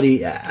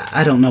partiality,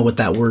 I don't know what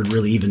that word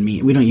really even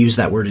means. We don't use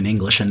that word in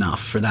English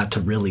enough for that to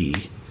really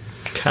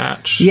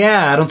catch.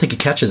 Yeah, I don't think it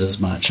catches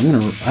as much.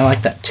 I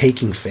like that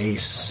taking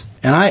face.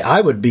 And I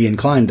would be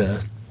inclined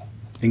to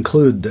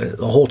include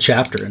the whole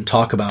chapter and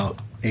talk about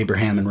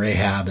Abraham and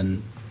Rahab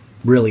and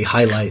really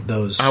highlight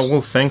those. I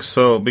will think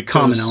so, because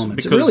common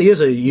elements. It really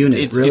is a unit.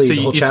 It's a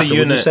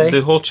unit.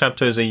 The whole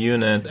chapter is a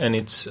unit, and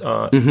it's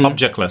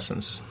object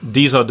lessons.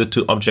 These are the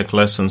 2 object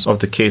lessons of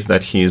the case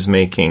that he is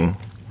making.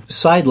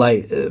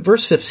 Sidelight,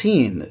 verse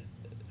 15.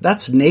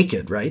 That's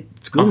naked, right?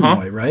 It's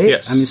gumoi, right?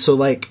 Yes. So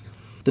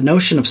the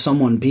notion of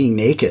someone being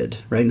naked,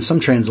 right? And some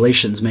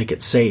translations make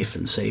it safe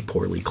and say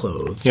poorly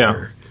clothed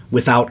or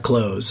without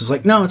clothes.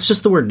 It's no, it's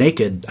just the word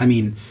naked.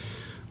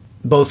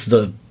 Both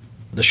the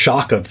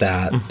shock of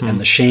that and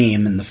the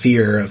shame and the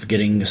fear of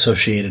getting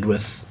associated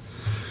with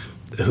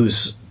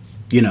who's,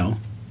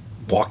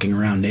 walking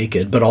around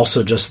naked, but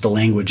also just the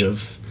language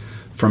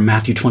from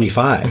Matthew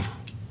 25.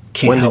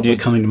 Can't help but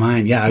coming to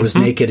mind. Yeah, I was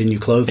naked and you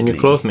clothed me. And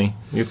you clothed me.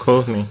 You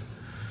clothed me.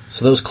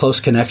 So those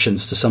close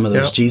connections to some of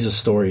those Jesus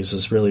stories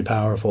is really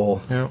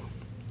powerful. Yeah.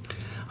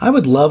 I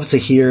would love to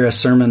hear a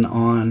sermon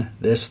on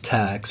this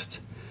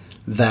text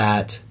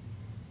that,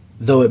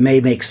 though it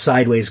may make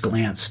sideways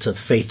glance to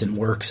faith and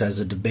works as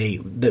a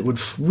debate, that would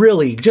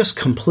really just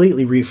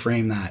completely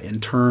reframe that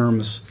in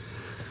terms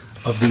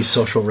of these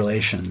social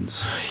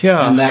relations.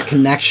 Yeah. And that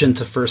connection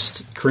to 1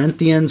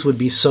 Corinthians would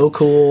be so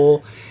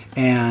cool,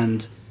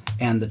 and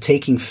the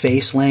taking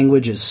face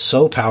language is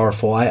so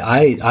powerful.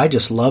 I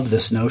just love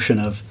this notion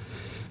of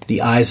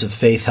the eyes of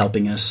faith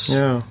helping us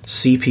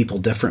see people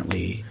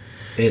differently.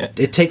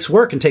 It takes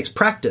work and takes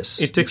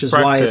practice. It takes which is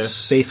practice. why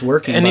it's faith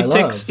working and by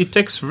love. It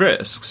takes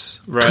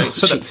risks, right?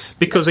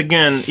 Because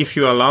again, if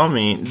you allow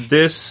me,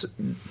 this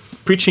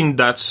preaching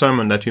that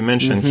sermon that you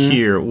mentioned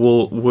here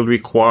will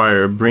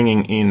require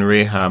bringing in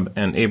Rahab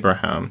and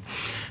Abraham.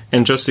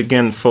 And just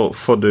again, for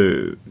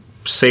the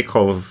sake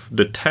of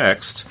the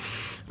text,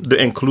 the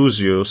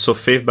inclusio, so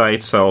faith by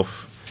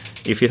itself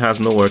if it has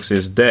no works,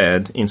 is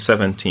dead in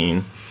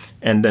 17.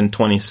 And then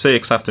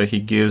 26, after he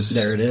gives...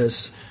 There it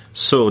is.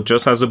 So,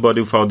 just as the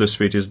body without the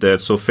spirit is dead,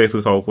 so faith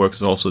without works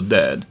is also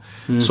dead.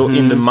 Mm-hmm. So,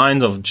 in the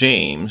mind of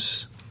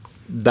James,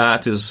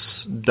 that's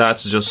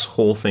just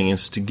whole thing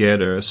is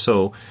together.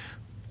 So,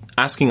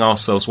 asking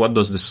ourselves, what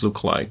does this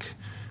look like?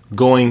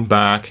 Going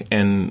back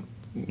and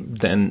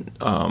then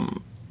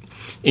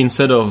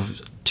instead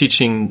of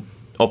teaching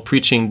or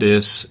preaching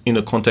this in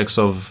the context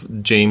of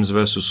James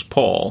versus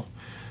Paul,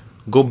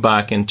 go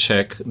back and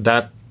check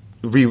that,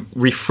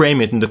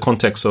 reframe it in the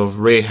context of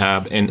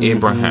Rahab and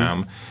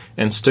Abraham,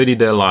 and study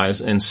their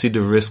lives and see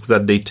the risks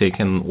that they take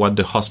and what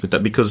the hospital,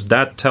 because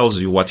that tells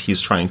you what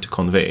he's trying to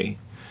convey.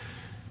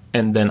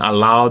 And then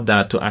allow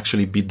that to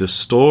actually be the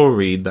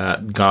story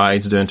that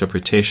guides the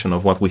interpretation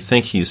of what we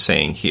think he's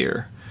saying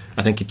here.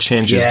 I think it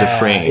changes the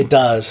frame. It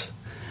does.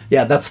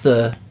 Yeah, that's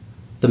the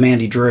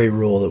Mandy Drury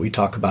rule that we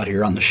talk about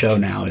here on the show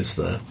now, is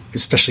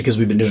especially because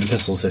we've been doing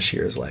epistles this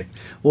year, is like,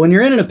 well, when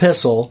you're in an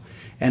epistle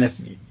and if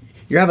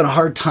you're having a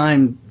hard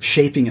time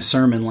shaping a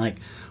sermon, like,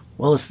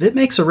 well, if it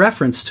makes a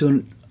reference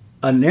to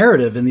a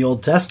narrative in the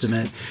Old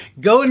Testament,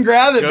 go and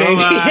grab it,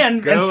 baby,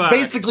 and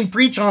basically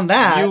preach on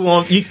that.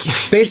 You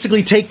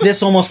basically take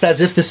this almost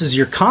as if this is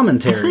your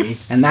commentary,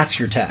 and that's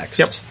your text.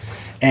 Yep.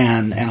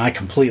 And I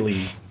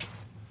completely...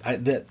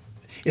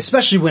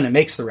 especially when it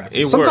makes the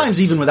reference. Sometimes works.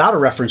 Even without a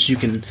reference, you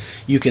can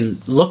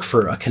look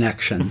for a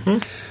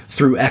connection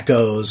through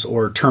echoes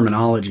or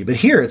terminology. But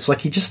here, it's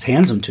like he just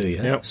hands them to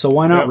you. Yep. So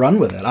why not run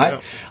with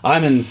it?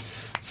 I'm in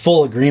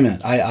full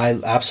agreement. I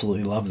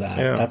absolutely love that.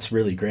 Yeah. That's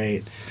really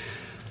great.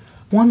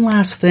 One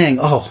last thing.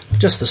 Oh,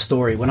 just the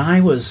story. When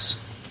I was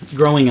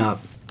growing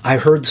up, I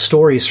heard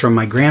stories from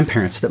my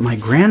grandparents that my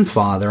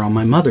grandfather on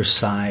my mother's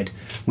side,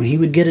 when he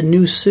would get a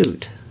new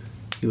suit,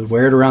 he would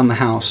wear it around the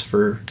house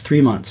for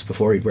 3 months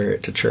before he'd wear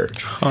it to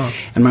church. Huh.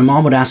 And my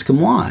mom would ask him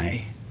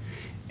why.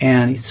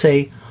 And he'd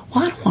say,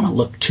 well, I don't want to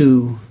look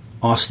too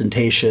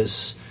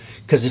ostentatious,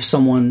 because if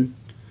someone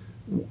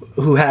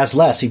who has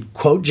less, he'd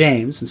quote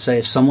James and say,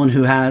 if someone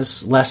who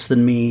has less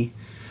than me,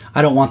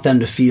 I don't want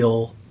them to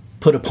feel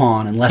put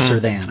upon and lesser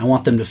than. I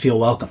want them to feel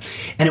welcome.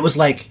 And it was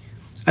like,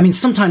 I mean,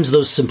 sometimes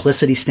those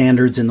simplicity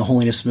standards in the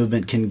holiness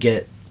movement can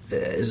get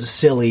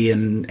silly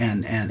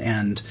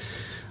and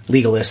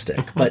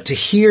legalistic. But to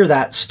hear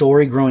that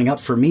story growing up,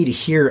 for me to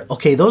hear,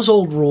 okay, those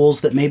old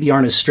rules that maybe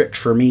aren't as strict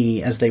for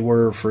me as they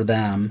were for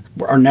them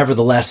are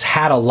nevertheless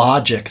had a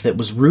logic that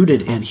was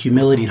rooted in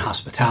humility and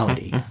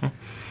hospitality.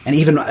 And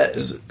even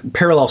as a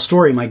parallel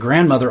story, my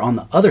grandmother on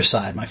the other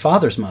side, my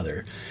father's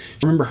mother,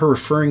 I remember her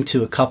referring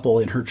to a couple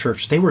in her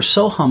church. They were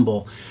so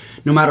humble.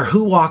 No matter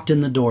who walked in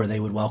the door, they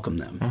would welcome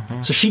them.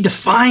 So she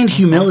defined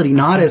humility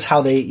not as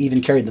how they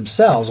even carried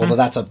themselves, although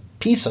that's a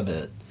piece of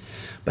it,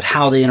 but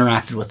how they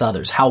interacted with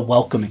others, how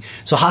welcoming.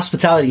 So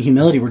hospitality and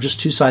humility were just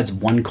two sides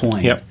of one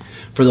coin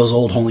for those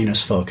old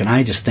holiness folk. And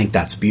I just think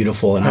that's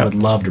beautiful, and I would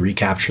love to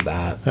recapture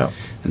that.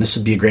 And this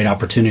would be a great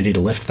opportunity to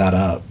lift that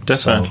up.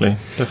 Definitely.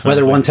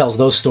 Whether one tells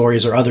those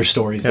stories or other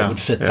stories that would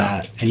fit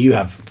that. And you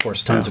have, of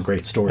course, tons of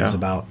great stories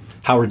about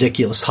how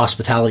ridiculous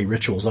hospitality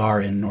rituals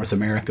are in North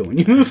America when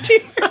you moved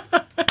here.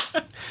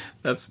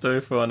 That's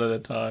story for another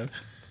time.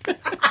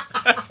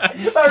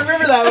 I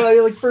remember that when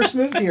I first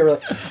moved here. We're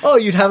like, oh,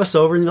 you'd have us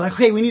over, and you're like,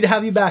 hey, we need to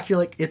have you back. You're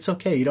like, it's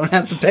okay. You don't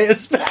have to pay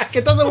us back.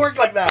 It doesn't work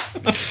like that.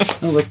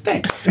 I was like,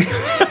 thanks.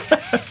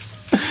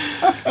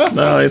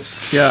 No,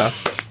 it's, Yeah,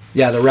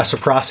 the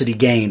reciprocity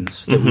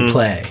games that we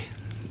play.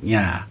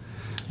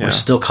 We're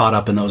still caught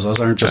up in those.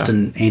 Those aren't just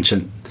an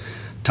ancient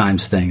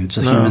times thing. It's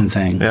a human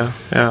thing. Yeah.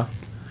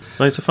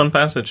 Well, it's a fun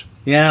passage.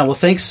 Yeah, well,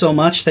 thanks so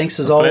much. Thanks,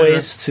 as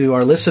always, to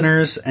our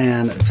listeners,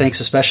 and thanks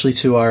especially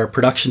to our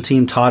production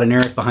team, Todd and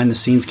Eric, behind the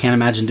scenes. Can't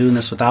imagine doing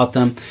this without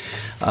them.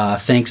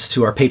 Thanks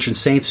to our patron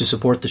saints who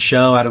support the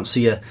show. I don't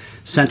see a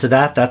cent of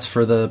that. That's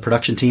for the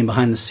production team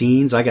behind the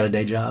scenes. I got a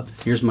day job.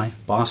 Here's my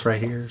boss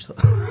right here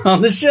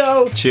on the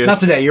show. Cheers.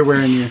 Not today. You're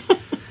wearing your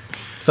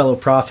fellow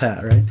prof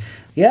hat, right?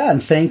 Yeah,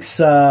 and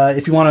thanks.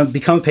 If you want to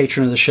become a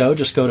patron of the show,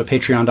 just go to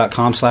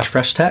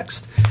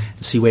patreon.com/freshtext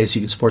and see ways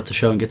you can support the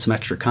show and get some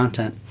extra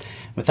content.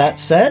 With that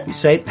said, we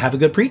say have a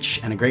good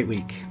preach and a great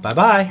week.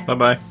 Bye-bye.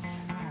 Bye-bye.